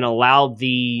and allow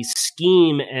the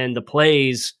scheme and the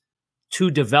plays to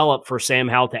develop for Sam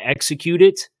Howell to execute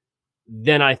it,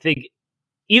 then I think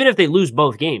even if they lose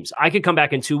both games, I could come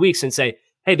back in 2 weeks and say,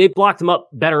 hey, they blocked them up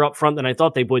better up front than I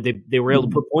thought they would. They were able to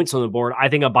put points on the board. I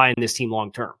think I'm buying this team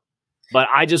long term. But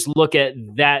I just look at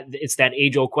that. It's that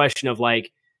age-old question of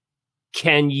like,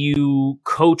 can you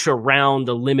coach around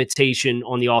the limitation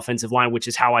on the offensive line, which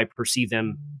is how I perceive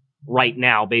them right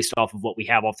now based off of what we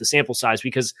have off the sample size.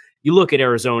 Because you look at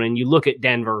Arizona and you look at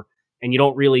Denver and you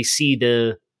don't really see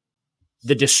the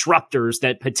disruptors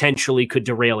that potentially could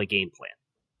derail a game plan.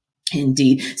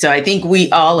 Indeed. So I think we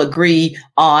all agree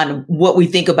on what we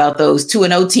think about those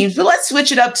 2-0 teams, but let's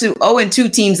switch it up to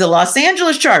 0-2 teams. The Los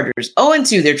Angeles Chargers,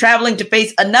 0-2. They're traveling to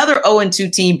face another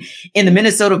 0-2 team in the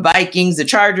Minnesota Vikings. The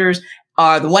Chargers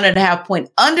are the 1.5 point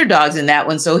underdogs in that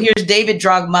one. So here's David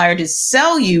Drogmeyer to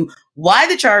sell you why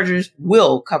the Chargers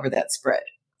will cover that spread.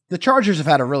 The Chargers have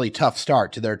had a really tough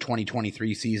start to their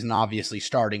 2023 season, obviously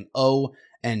starting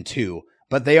 0-2.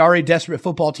 But they are a desperate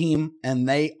football team, and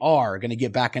they are going to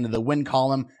get back into the win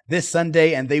column this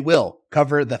Sunday, and they will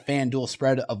cover the FanDuel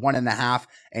spread of 1.5,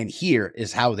 and here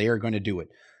is how they are going to do it.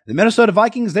 The Minnesota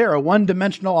Vikings, they're a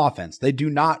one-dimensional offense. They do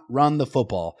not run the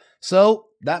football. So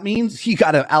that means you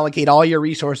got to allocate all your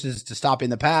resources to stopping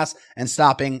the pass and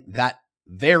stopping that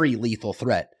very lethal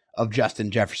threat of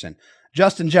Justin Jefferson.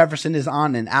 Justin Jefferson is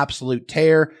on an absolute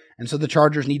tear, and so the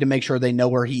Chargers need to make sure they know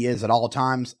where he is at all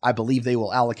times. I believe they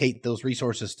will allocate those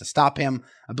resources to stop him.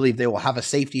 I believe they will have a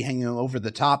safety hanging over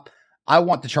the top. I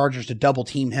want the Chargers to double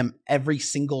team him every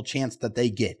single chance that they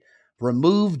get.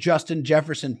 Remove Justin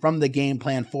Jefferson from the game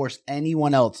plan, force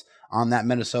anyone else on that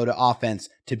Minnesota offense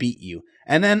to beat you.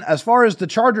 And then as far as the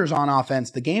Chargers on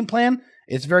offense, the game plan,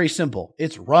 it's very simple.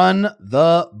 It's run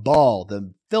the ball.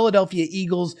 The Philadelphia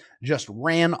Eagles just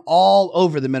ran all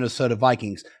over the Minnesota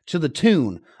Vikings to the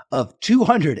tune of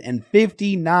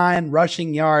 259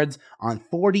 rushing yards on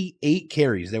 48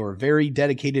 carries. They were very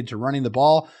dedicated to running the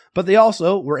ball, but they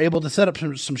also were able to set up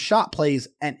some shot plays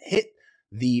and hit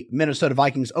the Minnesota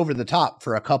Vikings over the top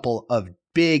for a couple of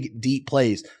big, deep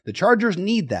plays. The Chargers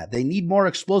need that. They need more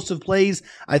explosive plays.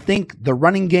 I think the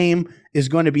running game is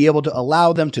going to be able to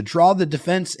allow them to draw the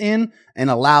defense in and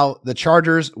allow the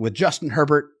Chargers with Justin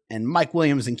Herbert and Mike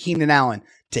Williams and Keenan Allen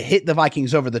to hit the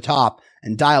Vikings over the top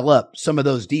and dial up some of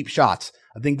those deep shots.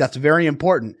 I think that's very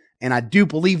important, and I do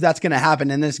believe that's going to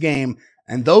happen in this game,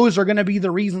 and those are going to be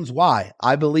the reasons why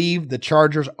I believe the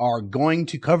Chargers are going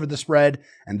to cover the spread,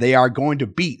 and they are going to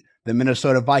beat the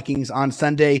Minnesota Vikings on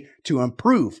Sunday to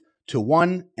improve to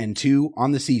 1-2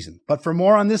 on the season. But for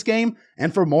more on this game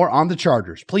and for more on the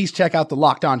Chargers, please check out the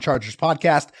Locked On Chargers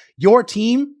podcast, your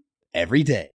team every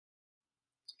day.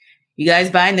 You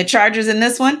guys buying the Chargers in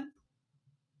this one?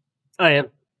 I am.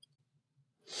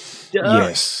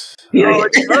 Yes. You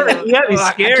got me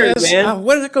scared, man.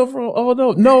 Where did it come from? Oh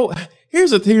no.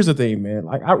 Here's the thing, man.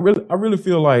 Like I really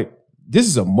feel like this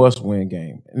is a must-win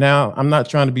game. Now, I'm not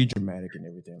trying to be dramatic and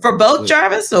everything. For both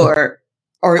Jarvis or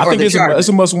I think it's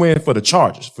a must-win for the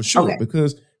Chargers, for sure. Okay.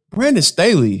 Because Brandon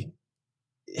Staley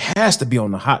has to be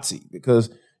on the hot seat. Because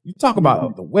you talk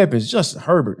about the weapons, Justin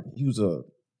Herbert,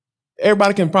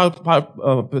 everybody can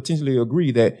probably potentially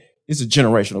agree that it's a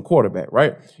generational quarterback,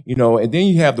 right? And then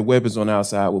you have the weapons on the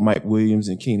outside with Mike Williams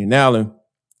and Keenan Allen.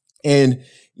 And,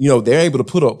 they're able to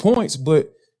put up points,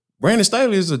 but Brandon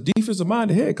Staley is a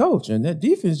defensive-minded head coach, and that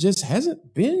defense just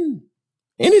hasn't been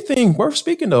anything worth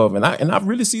speaking of. And I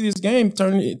really see this game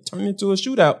turning into a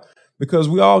shootout because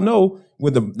we all know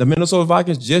when the Minnesota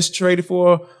Vikings just traded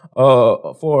for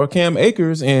Cam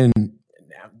Akers, and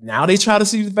now they try to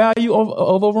see the value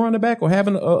of a running back or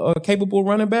having a capable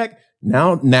running back.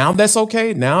 Now that's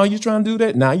okay. Now you're trying to do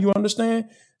that. Now you understand,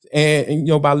 and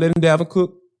by letting Dalvin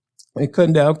Cook and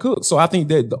cutting down Cook. So I think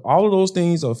that all of those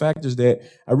things are factors that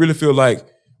I really feel like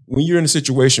when you're in a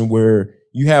situation where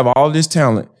you have all this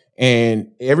talent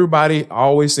and everybody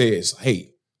always says,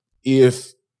 hey,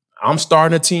 if I'm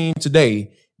starting a team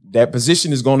today. That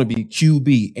position is going to be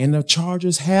QB, and the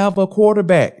Chargers have a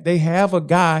quarterback. They have a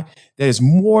guy that is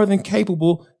more than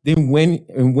capable than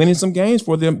winning some games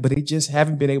for them, but they just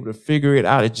haven't been able to figure it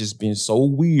out. It's just been so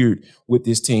weird with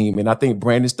this team, and I think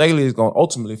Brandon Staley is going to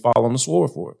ultimately fall on the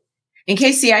sword for it. And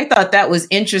Casey, I thought that was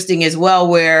interesting as well,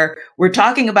 where we're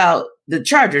talking about the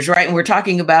Chargers, right? And we're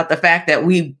talking about the fact that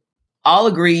we all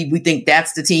agree we think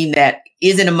that's the team that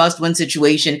is in a must-win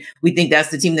situation. We think that's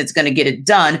the team that's going to get it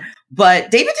done.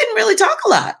 But David didn't really talk a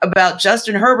lot about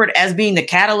Justin Herbert as being the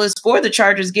catalyst for the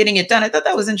Chargers getting it done. I thought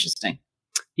that was interesting.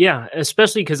 Yeah,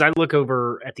 especially because I look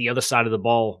over at the other side of the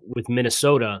ball with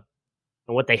Minnesota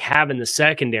and what they have in the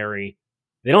secondary.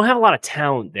 They don't have a lot of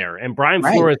talent there. And Brian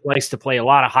Flores likes to play a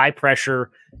lot of high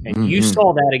pressure. And you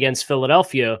saw that against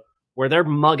Philadelphia, where they're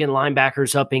mugging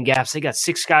linebackers up in gaps. They got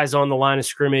 6 guys on the line of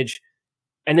scrimmage.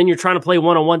 And then you're trying to play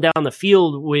one-on-one down the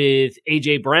field with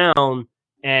A.J. Brown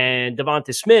and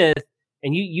Devonta Smith,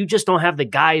 and you just don't have the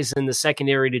guys in the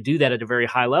secondary to do that at a very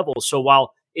high level. So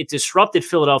while it disrupted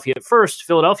Philadelphia at first,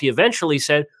 Philadelphia eventually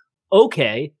said,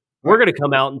 okay, we're going to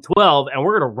come out in 12, and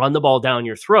we're going to run the ball down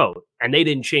your throat. And they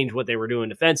didn't change what they were doing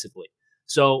defensively.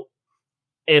 So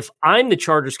if I'm the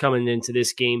Chargers coming into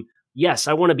this game, yes,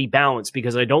 I want to be balanced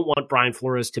because I don't want Brian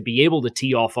Flores to be able to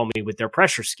tee off on me with their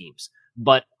pressure schemes.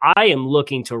 But I am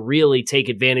looking to really take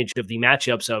advantage of the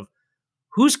matchups of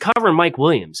who's covering Mike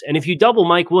Williams. And if you double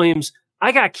Mike Williams,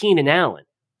 I got Keenan Allen.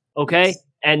 Okay. Yes.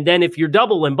 And then if you're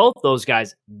doubling both those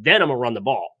guys, then I'm going to run the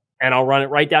ball. And I'll run it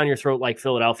right down your throat like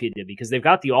Philadelphia did because they've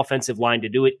got the offensive line to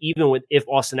do it, even if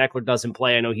Austin Eckler doesn't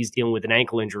play. I know he's dealing with an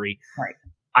ankle injury.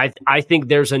 Right. I think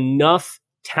there's enough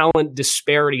talent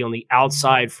disparity on the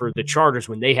outside for the Chargers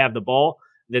when they have the ball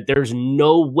that there's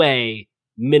no way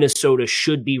Minnesota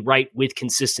should be right with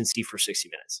consistency for 60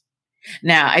 minutes.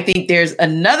 Now, I think there's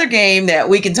another game that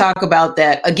we can talk about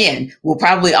that, again, we'll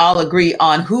probably all agree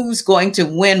on who's going to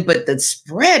win, but the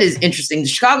spread is interesting. The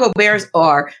Chicago Bears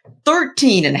are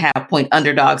 13.5-point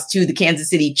underdogs to the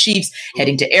Kansas City Chiefs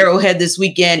heading to Arrowhead this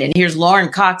weekend. And here's Lauren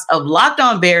Cox of Locked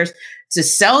On Bears to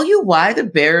sell you why the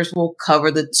Bears will cover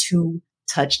the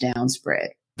 2-touchdown spread.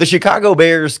 The Chicago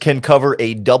Bears can cover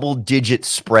a double-digit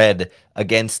spread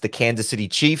against the Kansas City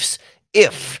Chiefs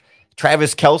if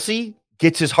Travis Kelce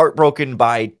gets his heart broken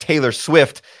by Taylor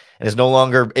Swift and is no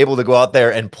longer able to go out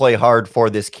there and play hard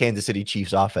for this Kansas City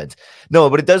Chiefs offense. No,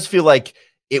 but it does feel like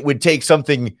it would take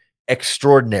something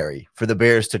extraordinary for the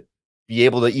Bears to be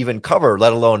able to even cover,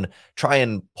 let alone try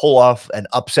and pull off an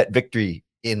upset victory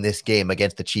in this game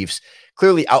against the Chiefs,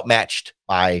 clearly outmatched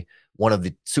by one of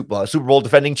the Super Bowl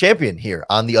defending champion here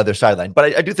on the other sideline.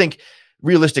 But I do think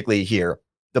realistically here,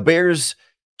 the Bears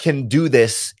can do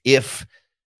this if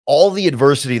all the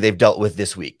adversity they've dealt with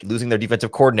this week, losing their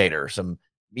defensive coordinator, some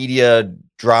media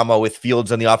drama with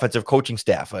Fields and the offensive coaching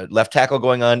staff, a left tackle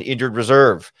going on injured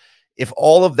reserve, if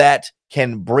all of that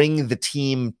can bring the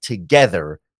team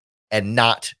together and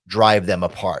not drive them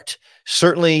apart.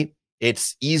 Certainly,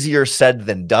 it's easier said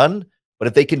than done, but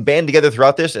if they can band together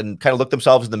throughout this and kind of look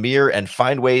themselves in the mirror and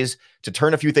find ways to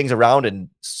turn a few things around and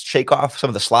shake off some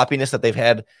of the sloppiness that they've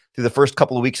had through the first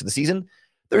couple of weeks of the season,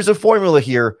 there's a formula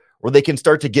here where they can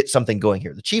start to get something going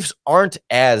here. The Chiefs aren't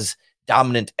as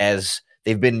dominant as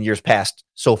they've been in years past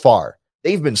so far.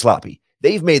 They've been sloppy.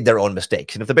 They've made their own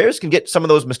mistakes. And if the Bears can get some of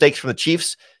those mistakes from the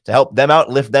Chiefs to help them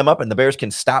out, lift them up, and the Bears can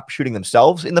stop shooting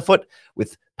themselves in the foot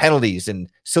with penalties and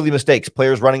silly mistakes,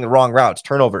 players running the wrong routes,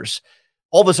 turnovers,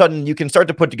 all of a sudden you can start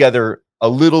to put together a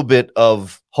little bit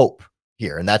of hope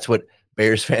here. And that's what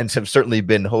Bears fans have certainly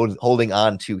been holding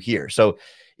on to here. So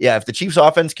yeah, if the Chiefs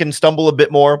offense can stumble a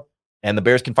bit more and the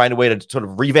Bears can find a way to sort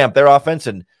of revamp their offense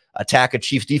and attack a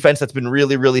Chiefs defense that's been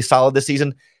really, really solid this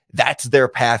season, that's their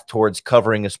path towards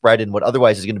covering a spread in what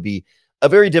otherwise is going to be a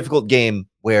very difficult game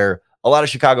where a lot of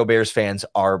Chicago Bears fans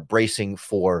are bracing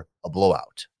for a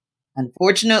blowout.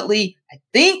 Unfortunately, I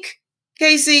think,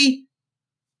 Casey,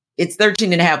 it's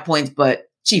 13.5 points, but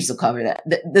Chiefs will cover that.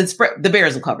 The spread, the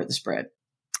Bears will cover the spread.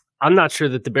 I'm not sure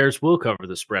that the Bears will cover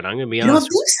the spread. I'm going to be You honest.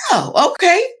 don't think so?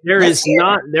 Okay.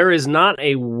 There is not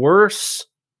a worse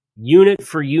unit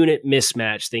for unit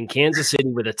mismatch than Kansas City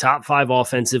with a top 5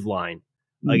 offensive line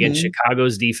against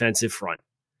Chicago's defensive front.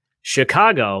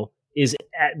 Chicago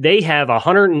they have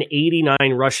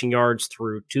 189 rushing yards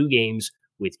through 2 games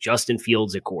with Justin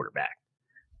Fields at quarterback.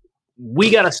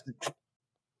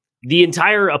 The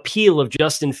entire appeal of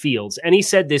Justin Fields, and he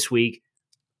said this week,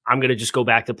 I'm going to just go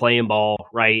back to playing ball,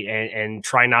 right, and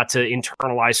try not to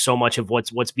internalize so much of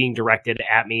what's being directed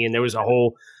at me. And there was a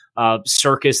whole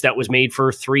circus that was made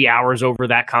for 3 hours over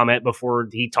that comment before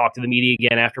he talked to the media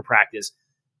again after practice.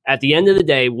 At the end of the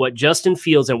day, what Justin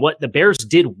Fields and what the Bears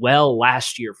did well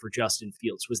last year for Justin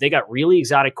Fields was they got really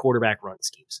exotic quarterback run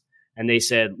schemes. And they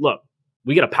said, look,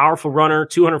 we got a powerful runner,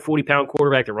 240-pound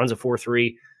quarterback that runs a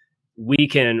 4.3. We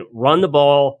can run the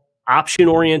ball,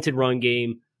 option-oriented run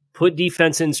game, put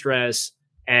defense in stress,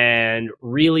 and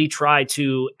really try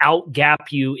to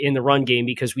out-gap you in the run game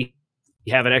because we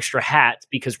have an extra hat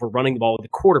because we're running the ball with the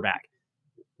quarterback.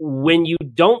 When you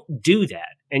don't do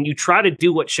that and you try to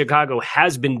do what Chicago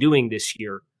has been doing this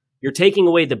year, you're taking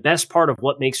away the best part of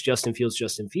what makes Justin Fields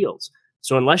Justin Fields.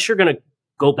 So unless you're going to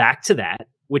go back to that,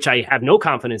 which I have no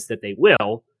confidence that they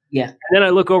will, and then I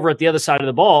look over at the other side of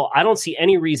the ball, I don't see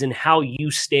any reason how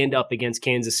you stand up against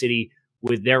Kansas City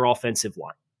with their offensive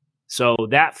line. So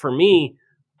that, for me,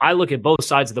 I look at both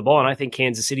sides of the ball, and I think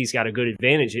Kansas City's got a good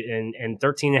advantage. And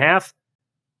 13.5,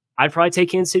 I'd probably take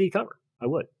Kansas City cover. I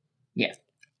would. Yeah.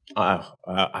 I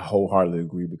wholeheartedly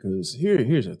agree because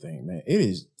here's the thing, man. It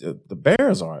is the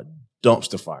Bears are a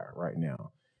dumpster fire right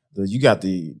now. You got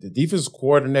the defensive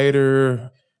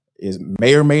coordinator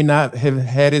may or may not have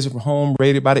had his home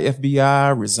raided by the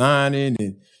FBI, resigning,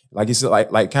 and like you said,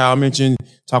 like Kyle mentioned,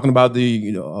 talking about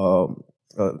the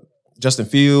Justin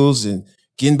Fields and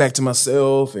getting back to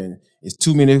myself, and it's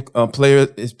too many players,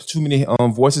 it's too many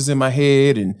voices in my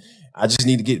head, and I just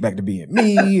need to get back to being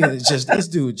me. And it's just this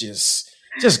dude just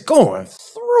going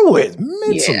through it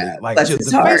mentally, like just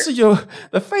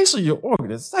the face of your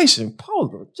organization.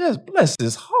 Polo, just bless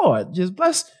his heart, just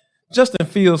bless Justin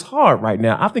Fields' heart right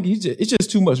now. I think it's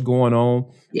just too much going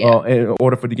on in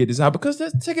order for to get this out. Because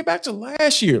let's take it back to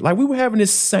last year, like we were having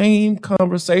this same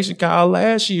conversation, Kyle,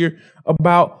 last year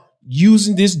about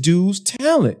using this dude's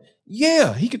talent.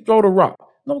 Yeah, he could throw the rock.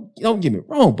 No, don't get me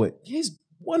wrong, but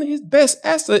one of his best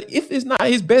assets, if it's not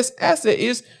his best asset,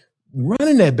 is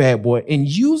running that bad boy and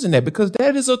using that, because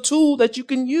that is a tool that you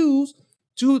can use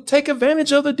to take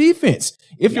advantage of the defense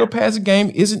if your passing game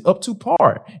isn't up to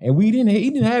par. And he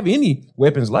didn't have any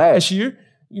weapons last year.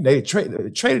 You know, they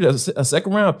traded a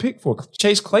second round pick for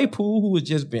Chase Claypool, who has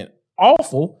just been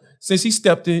awful since he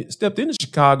stepped into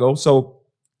Chicago. So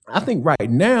I think right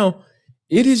now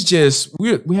it is just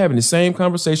we're having the same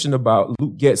conversation about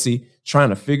Luke Getsy trying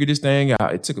to figure this thing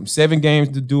out. It took him 7 games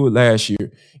to do it last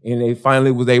year, and they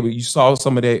finally was able. You saw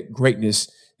some of that greatness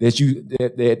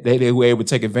that they were able to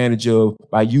take advantage of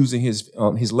by using his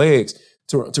legs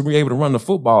to be able to run the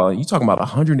football. And you're talking about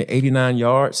 189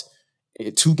 yards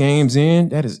 2 games in.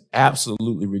 That is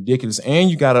absolutely ridiculous. And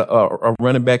you got a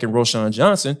running back in Roschon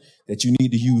Johnson that you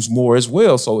need to use more as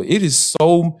well. So it is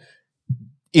so.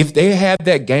 If they have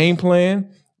that game plan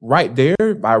right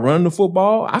there by running the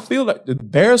football, I feel like the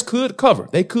Bears could cover.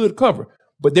 They could cover,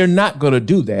 but they're not going to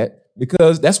do that,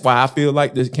 because that's why I feel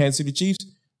like the Kansas City Chiefs,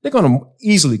 they're going to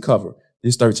easily cover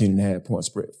this 13.5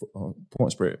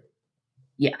 point spread.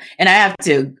 Yeah. And I have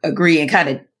to agree and kind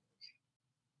of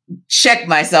check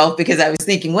myself, because I was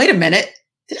thinking, wait a minute,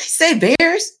 did I say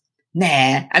Bears?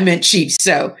 Nah, I meant Chiefs.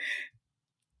 So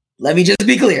let me just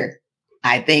be clear.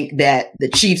 I think that the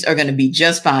Chiefs are going to be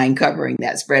just fine covering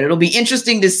that spread. It'll be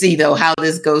interesting to see, though, how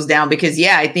this goes down, because,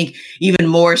 I think even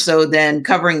more so than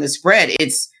covering the spread,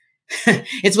 it's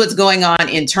what's going on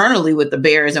internally with the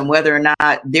Bears, and whether or not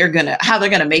how they're going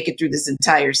to make it through this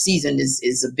entire season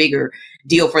is a bigger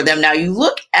deal for them. Now, you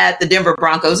look at the Denver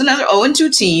Broncos, another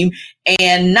 0-2 team,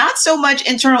 and not so much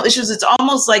internal issues. It's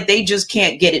almost like they just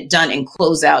can't get it done and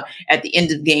close out at the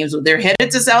end of the games. They're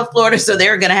headed to South Florida, so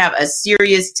they're going to have a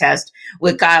serious test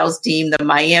with Kyle's team, the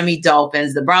Miami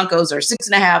Dolphins. The Broncos are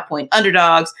 6.5-point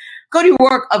underdogs. Cody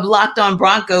Rourke of Locked On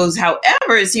Broncos,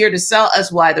 however, is here to tell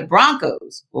us why the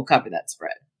Broncos will cover that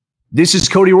spread. This is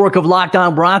Cody Rourke of Locked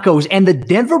On Broncos, and the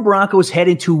Denver Broncos head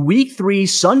into Week 3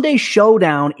 Sunday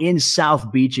showdown in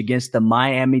South Beach against the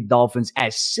Miami Dolphins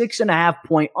as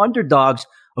 6.5-point underdogs,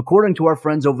 according to our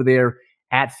friends over there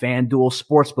at FanDuel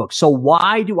Sportsbook. So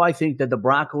why do I think that the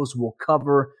Broncos will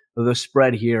cover the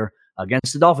spread here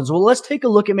against the Dolphins? Well, let's take a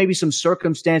look at maybe some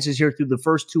circumstances here through the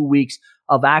first 2 weeks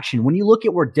of action. When you look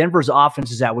at where Denver's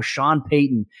offense is at with Sean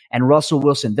Payton and Russell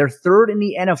Wilson, they're 3rd in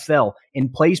the NFL in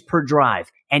plays per drive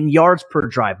and yards per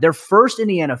drive. They're 1st in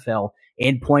the NFL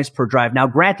in points per drive. Now,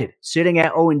 granted, sitting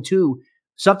at 0-2,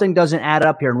 something doesn't add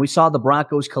up here. And we saw the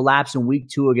Broncos collapse in Week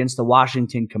 2 against the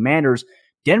Washington Commanders.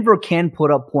 Denver can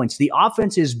put up points. The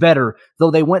offense is better, though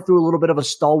they went through a little bit of a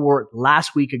stalwart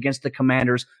last week against the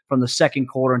Commanders from the second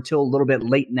quarter until a little bit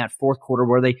late in that fourth quarter,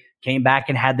 where they came back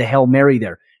and had the Hail Mary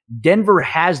there. Denver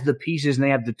has the pieces and they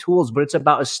have the tools, but it's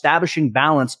about establishing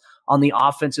balance on the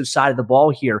offensive side of the ball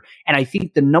here. And I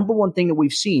think the number one thing that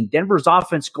we've seen, Denver's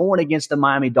offense going against the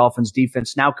Miami Dolphins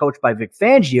defense, now coached by Vic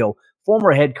Fangio,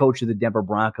 former head coach of the Denver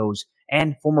Broncos,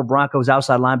 and former Broncos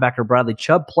outside linebacker Bradley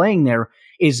Chubb playing there,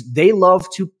 is they love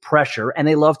to pressure and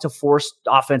they love to force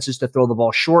offenses to throw the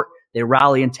ball short. They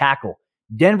rally and tackle.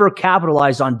 Denver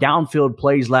capitalized on downfield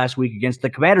plays last week against the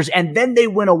Commanders, and then they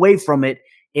went away from it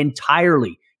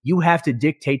entirely. You have to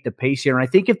dictate the pace here. And I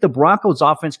think if the Broncos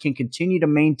offense can continue to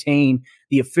maintain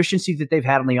the efficiency that they've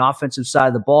had on the offensive side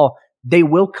of the ball, they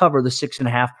will cover the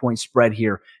 6.5-point spread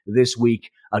here this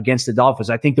week against the Dolphins.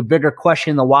 I think the bigger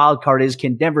question in the wild card is,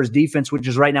 can Denver's defense, which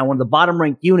is right now one of the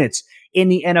bottom-ranked units in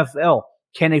the NFL,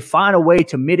 can they find a way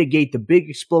to mitigate the big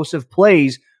explosive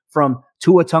plays from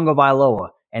Tua Tagovailoa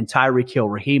and Tyreek Hill,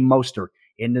 Raheem Mostert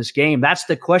in this game? That's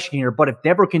the question here. But if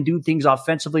Denver can do things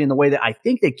offensively in the way that I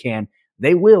think they can,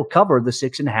 they will cover the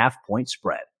 6.5-point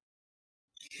spread.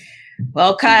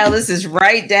 Well, Kyle, this is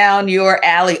right down your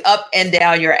alley, up and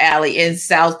down your alley in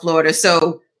South Florida.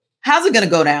 So how's it going to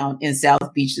go down in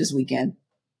South Beach this weekend?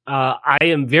 I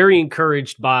am very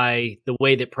encouraged by the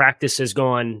way that practice has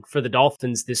gone for the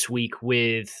Dolphins this week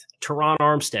with Teron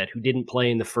Armstead, who didn't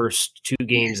play in the first 2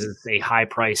 games as a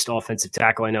high-priced offensive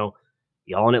tackle. I know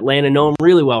y'all in Atlanta know him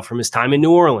really well from his time in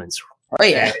New Orleans. Oh,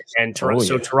 yeah.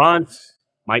 So Teron,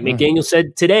 Mike McDaniel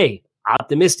said today,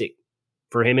 optimistic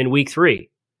for him in week 3.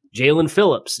 Jalen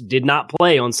Phillips did not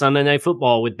play on Sunday Night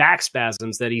Football with back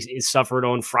spasms that he suffered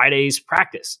on Friday's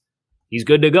practice. He's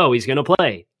good to go. He's going to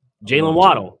play. Jalen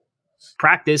Waddle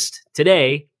practiced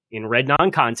today in red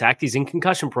non-contact. He's in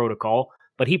concussion protocol,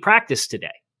 but he practiced today,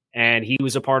 and he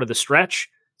was a part of the stretch.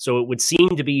 So it would seem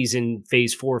to be he's in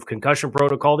phase 4 of concussion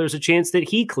protocol. There's a chance that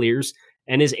he clears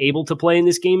and is able to play in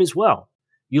this game as well.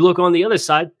 You look on the other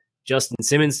side, Justin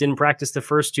Simmons didn't practice the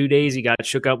first 2 days. He got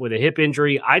shook up with a hip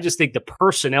injury. I just think the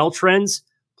personnel trends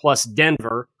plus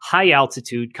Denver, high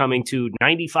altitude coming to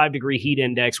 95-degree heat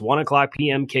index, 1 o'clock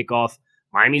p.m. kickoff.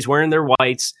 Miami's wearing their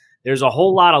whites. There's a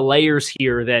whole lot of layers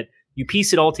here that you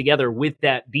piece it all together with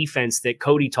that defense that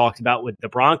Cody talked about with the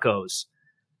Broncos.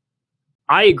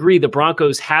 I agree the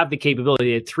Broncos have the capability.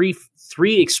 They had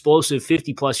three explosive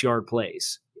 50-plus yard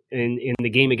plays in the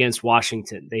game against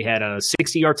Washington. They had a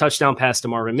 60-yard touchdown pass to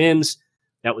Marvin Mims.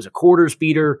 That was a quarters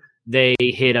beater. They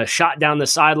hit a shot down the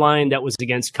sideline that was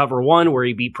against cover 1 where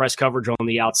he beat press coverage on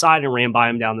the outside and ran by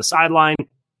him down the sideline.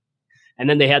 And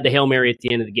then they had the Hail Mary at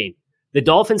the end of the game. The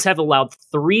Dolphins have allowed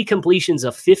 3 completions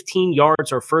of 15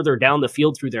 yards or further down the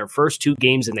field through their first 2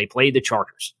 games, and they played the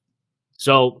Chargers.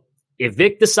 So if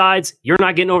Vic decides you're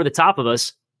not getting over the top of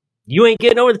us, you ain't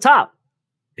getting over the top,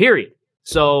 period.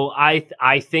 So I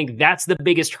think that's the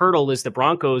biggest hurdle is the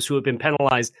Broncos, who have been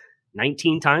penalized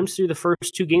 19 times through the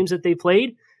first 2 games that they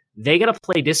played. They got to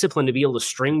play discipline to be able to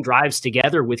string drives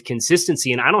together with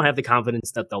consistency, and I don't have the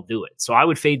confidence that they'll do it. So I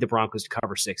would fade the Broncos to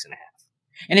cover 6.5.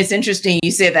 And it's interesting you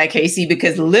said that, Casey,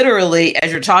 because literally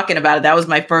as you're talking about it, that was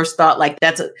my first thought. Like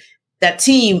that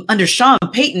team under Sean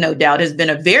Payton, no doubt, has been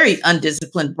a very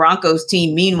undisciplined Broncos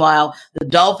team. Meanwhile, the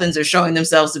Dolphins are showing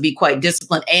themselves to be quite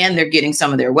disciplined, and they're getting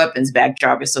some of their weapons back,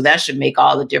 Jarvis. So that should make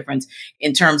all the difference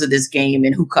in terms of this game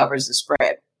and who covers the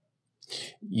spread.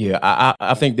 Yeah,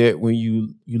 I think that when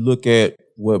you look at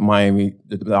what Miami,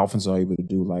 the Dolphins are able to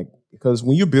do, like, because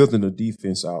when you're building the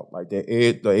defense out, like the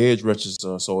edge rushes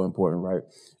are so important, right?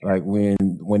 Like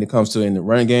when it comes to in the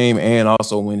run game, and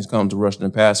also when it comes to rushing the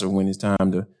passer, when it's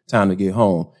time to get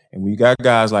home. And when you got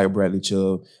guys like Bradley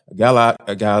Chubb, a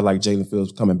guy like Jalen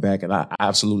Phillips coming back, and I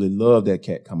absolutely love that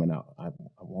cat coming out.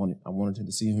 I wanted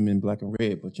to see him in black and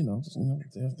red, but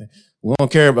we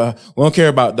don't care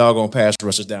about doggone pass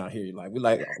rushers down here. Like we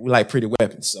like pretty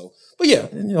weapons. So, but yeah,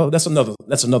 that's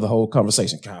another whole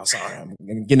conversation, Kyle. Sorry, I'm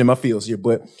getting in my feels here.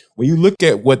 But when you look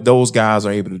at what those guys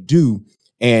are able to do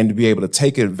and to be able to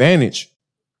take advantage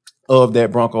of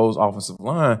that Broncos offensive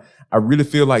line, I really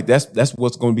feel like that's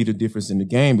what's going to be the difference in the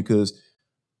game, because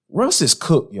Russ is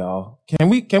cooked, y'all. Can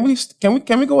we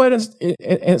go ahead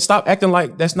and stop acting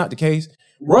like that's not the case?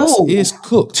 Russ is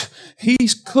cooked.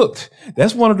 He's cooked.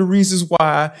 That's one of the reasons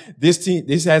why this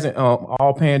hasn't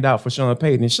all panned out for Sean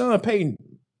Payton. And Sean Payton,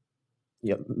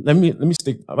 yeah, let me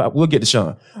stick. We'll get to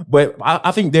Sean, but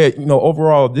I think that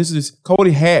overall,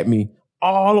 Cody had me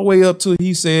all the way up to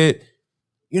he said,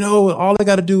 all they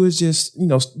got to do is just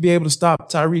be able to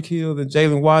stop Tyreek Hill and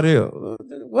Jalen Waddell.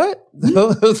 What?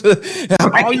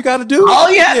 All you got to do?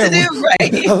 All you have to do,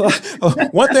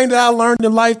 right? One thing that I learned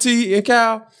in life, T and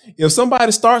Cal, if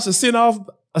somebody starts to send off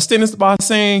a sentence by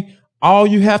saying all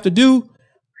you have to do,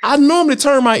 I normally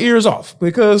turn my ears off,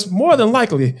 because more than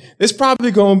likely it's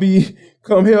probably going to be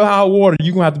come hell high water.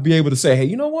 You're going to have to be able to say, hey,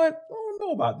 you know what? I don't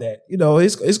know about that.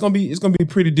 It's going to be a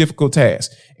pretty difficult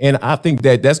task, and I think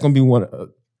that's going to be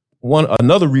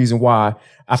another reason why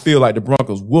I feel like the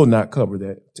Broncos will not cover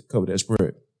that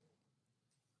spread.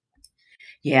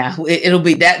 Yeah, it'll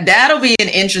be that'll be an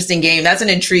interesting game. That's an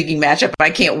intriguing matchup.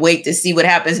 I can't wait to see what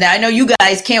happens. Now, I know you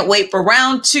guys can't wait for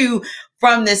round 2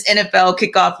 from this NFL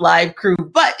Kickoff Live crew,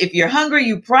 but if you're hungry,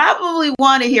 you probably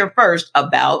want to hear first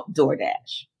about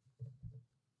DoorDash.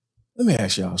 Let me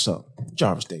ask y'all something.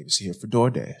 Jarvis Davis here for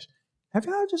DoorDash. Have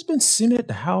y'all just been sitting at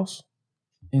the house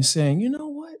and saying, you know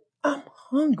what? I'm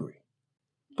hungry,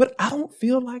 but I don't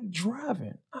feel like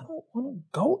driving. I don't want to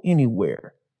go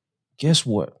anywhere. Guess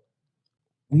what?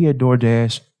 We at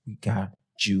DoorDash, we got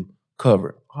you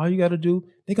covered. All you got to do,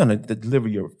 they're going to deliver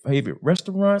your favorite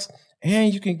restaurants,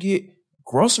 and you can get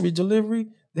grocery delivery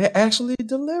that actually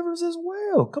delivers as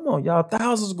well. Come on, y'all.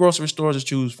 Thousands of grocery stores to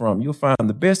choose from. You'll find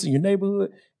the best in your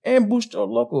neighborhood and boost your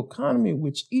local economy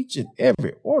with each and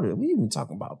every order. We even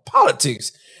talking about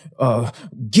politics,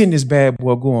 getting this bad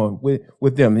boy going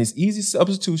with them. It's easy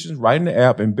substitutions right in the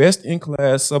app and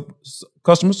best-in-class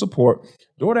customer support.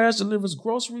 DoorDash delivers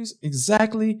groceries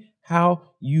exactly how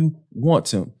you want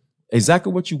them.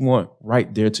 Exactly what you want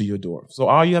right there to your door. So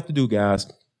all you have to do, guys,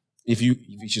 if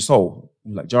it's your soul,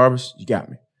 you're like, Jarvis, you got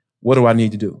me. What do I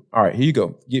need to do? All right, here you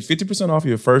go. Get 50% off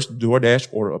your first DoorDash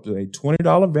order up to a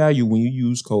 $20 value when you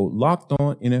use code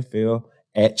LOCKEDONNFL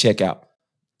at checkout.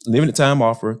 Limited time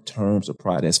offer, terms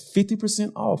apply. That's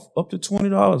 50% off, up to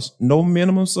 $20. No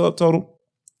minimum subtotal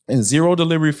and 0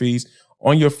 delivery fees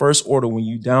on your first order when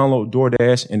you download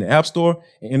DoorDash in the App Store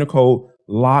and enter code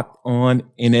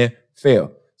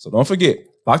LOCKEDONNFL. So don't forget,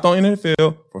 Locked On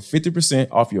NFL for 50%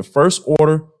 off your first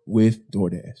order with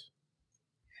DoorDash.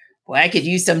 Well, I could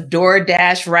use some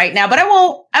DoorDash right now, but I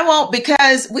won't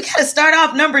because we got to start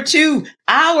off our number two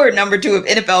of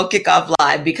NFL Kickoff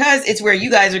Live, because it's where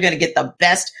you guys are going to get the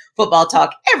best football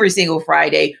talk every single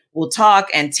Friday. We'll talk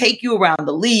and take you around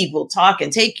the league. We'll talk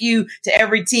and take you to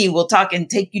every team. We'll talk and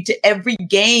take you to every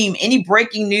game, any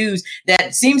breaking news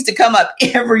that seems to come up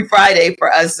every Friday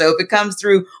for us. So if it comes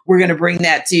through, we're going to bring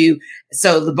that to you.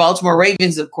 So the Baltimore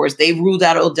Ravens, of course, they ruled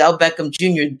out Odell Beckham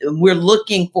Jr. We're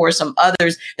looking for some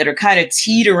others that are kind of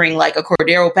teetering like a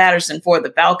Cordero Patterson for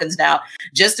the Falcons now.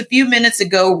 Just a few minutes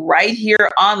ago, right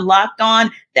here on Locked On,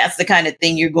 that's the kind of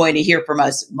thing you're going to hear from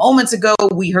us. Moments ago,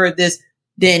 we heard this,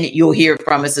 then you'll hear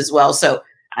from us as well. So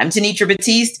I'm Tanitra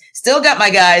Batiste, still got my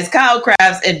guys, Kyle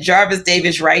Krabs and Jarvis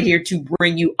Davis right here to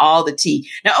bring you all the tea.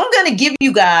 Now, I'm going to give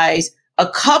you guys a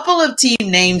couple of team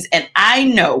names, and I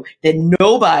know that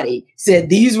nobody said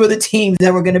these were the teams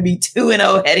that were going to be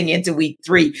 2-0 heading into week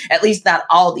 3. At least not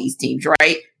all these teams,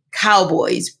 right?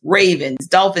 Cowboys, Ravens,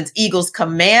 Dolphins, Eagles,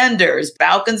 Commanders,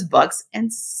 Falcons, Bucs,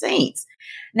 and Saints.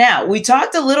 Now, we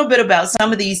talked a little bit about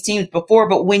some of these teams before,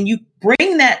 but when you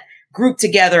bring that group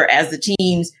together as the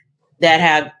teams that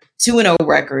have 2-0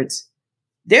 records,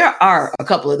 there are a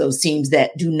couple of those teams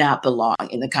that do not belong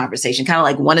in the conversation. Kind of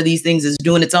like one of these things is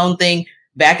doing its own thing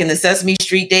back in the Sesame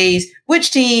Street days.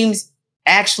 Which teams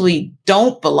actually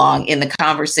don't belong in the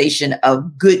conversation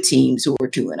of good teams who are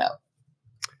 2-0?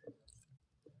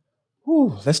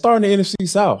 Let's start in the NFC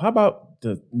South. How about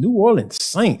the New Orleans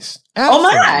Saints?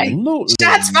 Absolutely. Oh my!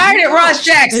 Shots fired at Ross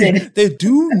Jackson. They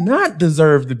do not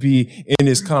deserve to be in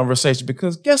this conversation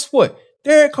because guess what?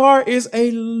 Derek Carr is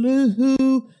a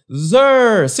loser.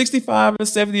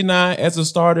 65-79 as a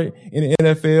starter in the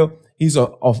NFL. He's a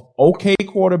okay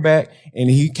quarterback, and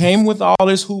he came with all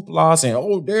this hoopla saying,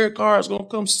 "Oh, Derek Carr is going to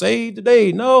come save the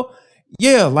day." No,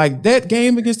 yeah, like that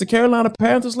game against the Carolina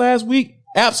Panthers last week,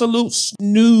 absolute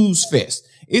snooze fest.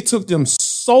 It took them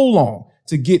so long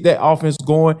to get that offense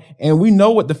going, and we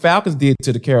know what the Falcons did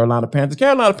to the Carolina Panthers.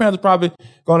 Carolina Panthers probably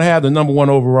going to have the number 1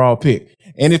 overall pick,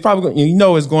 and it's probably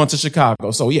it's going to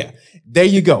Chicago. So yeah, there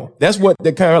you go. That's what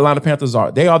the Carolina Panthers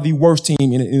are. They are the worst team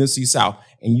in the NFC South,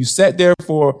 and you sat there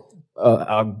for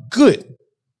a good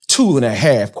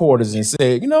 2.5 quarters and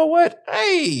said, you know what?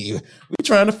 Hey, we're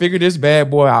trying to figure this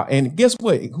bad boy out. And guess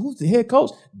what? Who's the head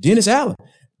coach? Dennis Allen.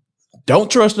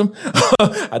 Don't trust him.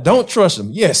 I don't trust him.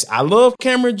 Yes, I love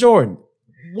Cameron Jordan.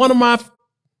 One of my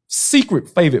secret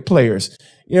favorite players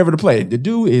ever to play. The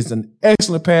dude is an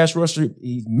excellent pass rusher.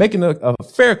 He's making a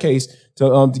fair case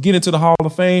to get into the Hall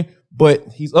of Fame, but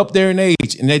he's up there in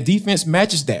age, and that defense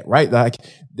matches that, right? Like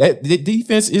that the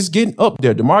defense is getting up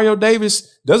there. DeMario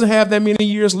Davis doesn't have that many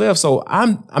years left, so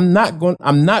I'm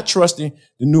not trusting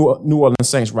the New Orleans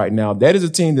Saints right now. That is a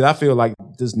team that I feel like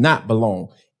does not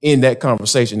belong in that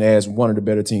conversation as one of the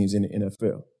better teams in the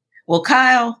NFL. Well,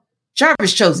 Kyle,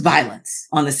 Jarvis chose violence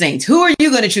on the Saints. Who are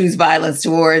you going to choose violence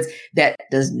towards that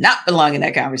does not belong in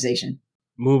that conversation?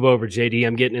 Move over, JD.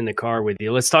 I'm getting in the car with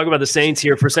you. Let's talk about the Saints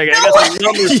here for a second. I got some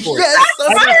numbers for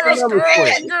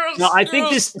you. No,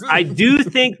 I do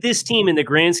think this team in the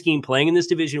grand scheme playing in this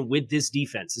division with this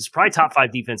defense is probably top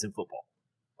 5 defense in football.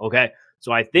 Okay.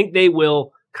 So I think they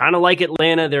will, kind of like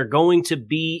Atlanta, they're going to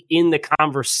be in the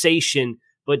conversation,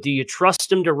 but do you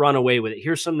trust them to run away with it?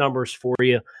 Here's some numbers for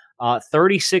you.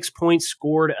 36 points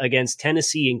scored against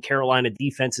Tennessee and Carolina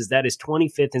defenses. That is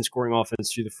 25th in scoring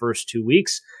offense through the first 2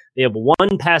 weeks. They have 1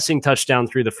 passing touchdown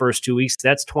through the first 2 weeks.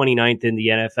 That's 29th in the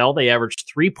NFL. They averaged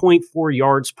 3.4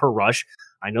 yards per rush.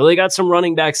 I know they got some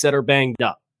running backs that are banged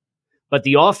up, but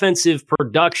the offensive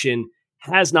production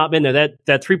has not been there.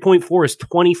 That 3.4 is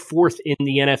 24th in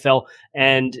the NFL.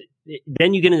 And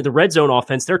then you get into the red zone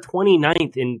offense. They're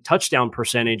 29th in touchdown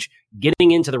percentage,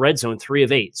 getting into the red zone, 3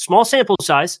 of 8. Small sample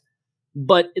size,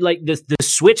 but like the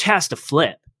switch has to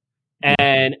flip.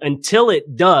 And until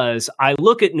it does, I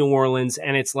look at New Orleans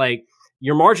and it's like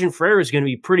your margin for error is going to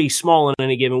be pretty small in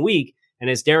any given week. And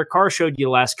as Derek Carr showed you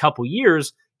the last couple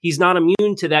years, he's not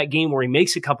immune to that game where he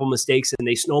makes a couple mistakes and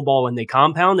they snowball and they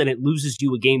compound and it loses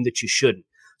you a game that you shouldn't.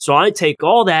 So I take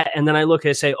all that and then I look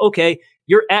and say, okay,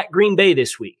 you're at Green Bay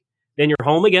this week. Then you're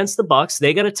home against the Bucs.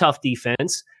 They got a tough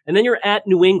defense. And then you're at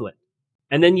New England.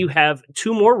 And then you have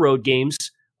 2 more road games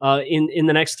in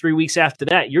the next 3 weeks after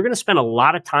that. You're going to spend a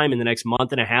lot of time in the next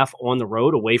month and a half on the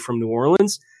road away from New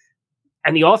Orleans.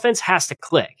 And the offense has to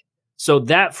click. So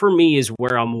that for me is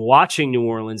where I'm watching New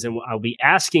Orleans. And I'll be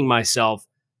asking myself,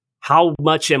 how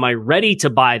much am I ready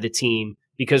to buy the team?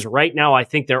 Because right now I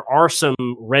think there are some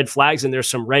red flags and there's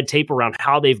some red tape around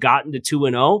how they've gotten to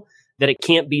 2-0 that it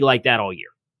can't be like that all year.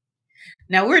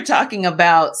 Now we're talking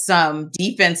about some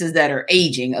defenses that are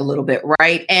aging a little bit,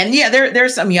 right? And yeah,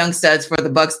 there's some young studs for the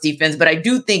Bucs defense, but I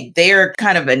do think they're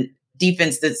kind of a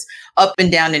defense that's up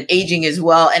and down and aging as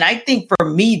well. And I think for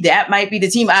me, that might be the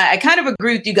team. I kind of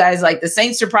agree with you guys. Like the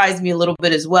Saints surprised me a little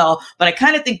bit as well, but I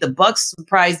kind of think the Bucs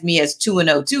surprised me as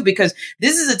 2-0 too, because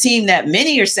this is a team that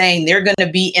many are saying they were going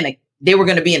to be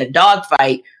in a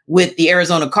dogfight with the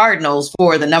Arizona Cardinals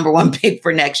for the number 1 pick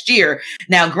for next year.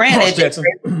 Now, granted,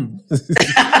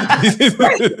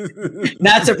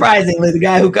 not surprisingly, the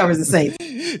guy who covers the Saints.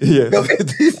 Yes. Okay.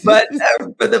 But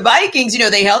for the Vikings,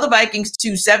 they held the Vikings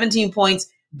to 17 points.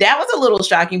 That was a little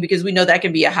shocking because we know that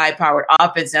can be a high-powered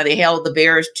offense. Now, they held the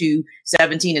Bears to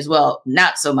 17 as well.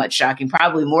 Not so much shocking.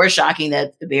 Probably more shocking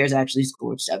that the Bears actually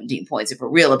scored 17 points if we're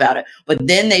real about it. But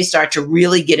then they start to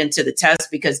really get into the test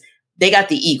because they got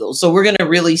the Eagles. So we're going to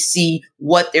really see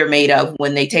what they're made of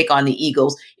when they take on the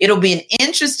Eagles. It'll be an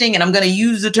interesting, and I'm going to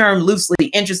use the term loosely,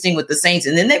 interesting with the Saints.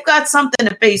 And then they've got something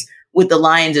to face with the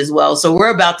Lions as well. So we're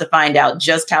about to find out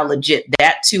just how legit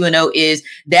that 2-0 is.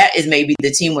 That is maybe the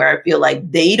team where I feel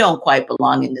like they don't quite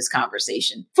belong in this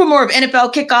conversation. For more of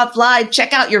NFL Kickoff Live,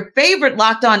 check out your favorite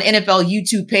Locked On NFL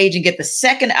YouTube page and get the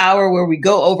second hour where we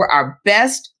go over our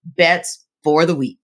best bets for the week.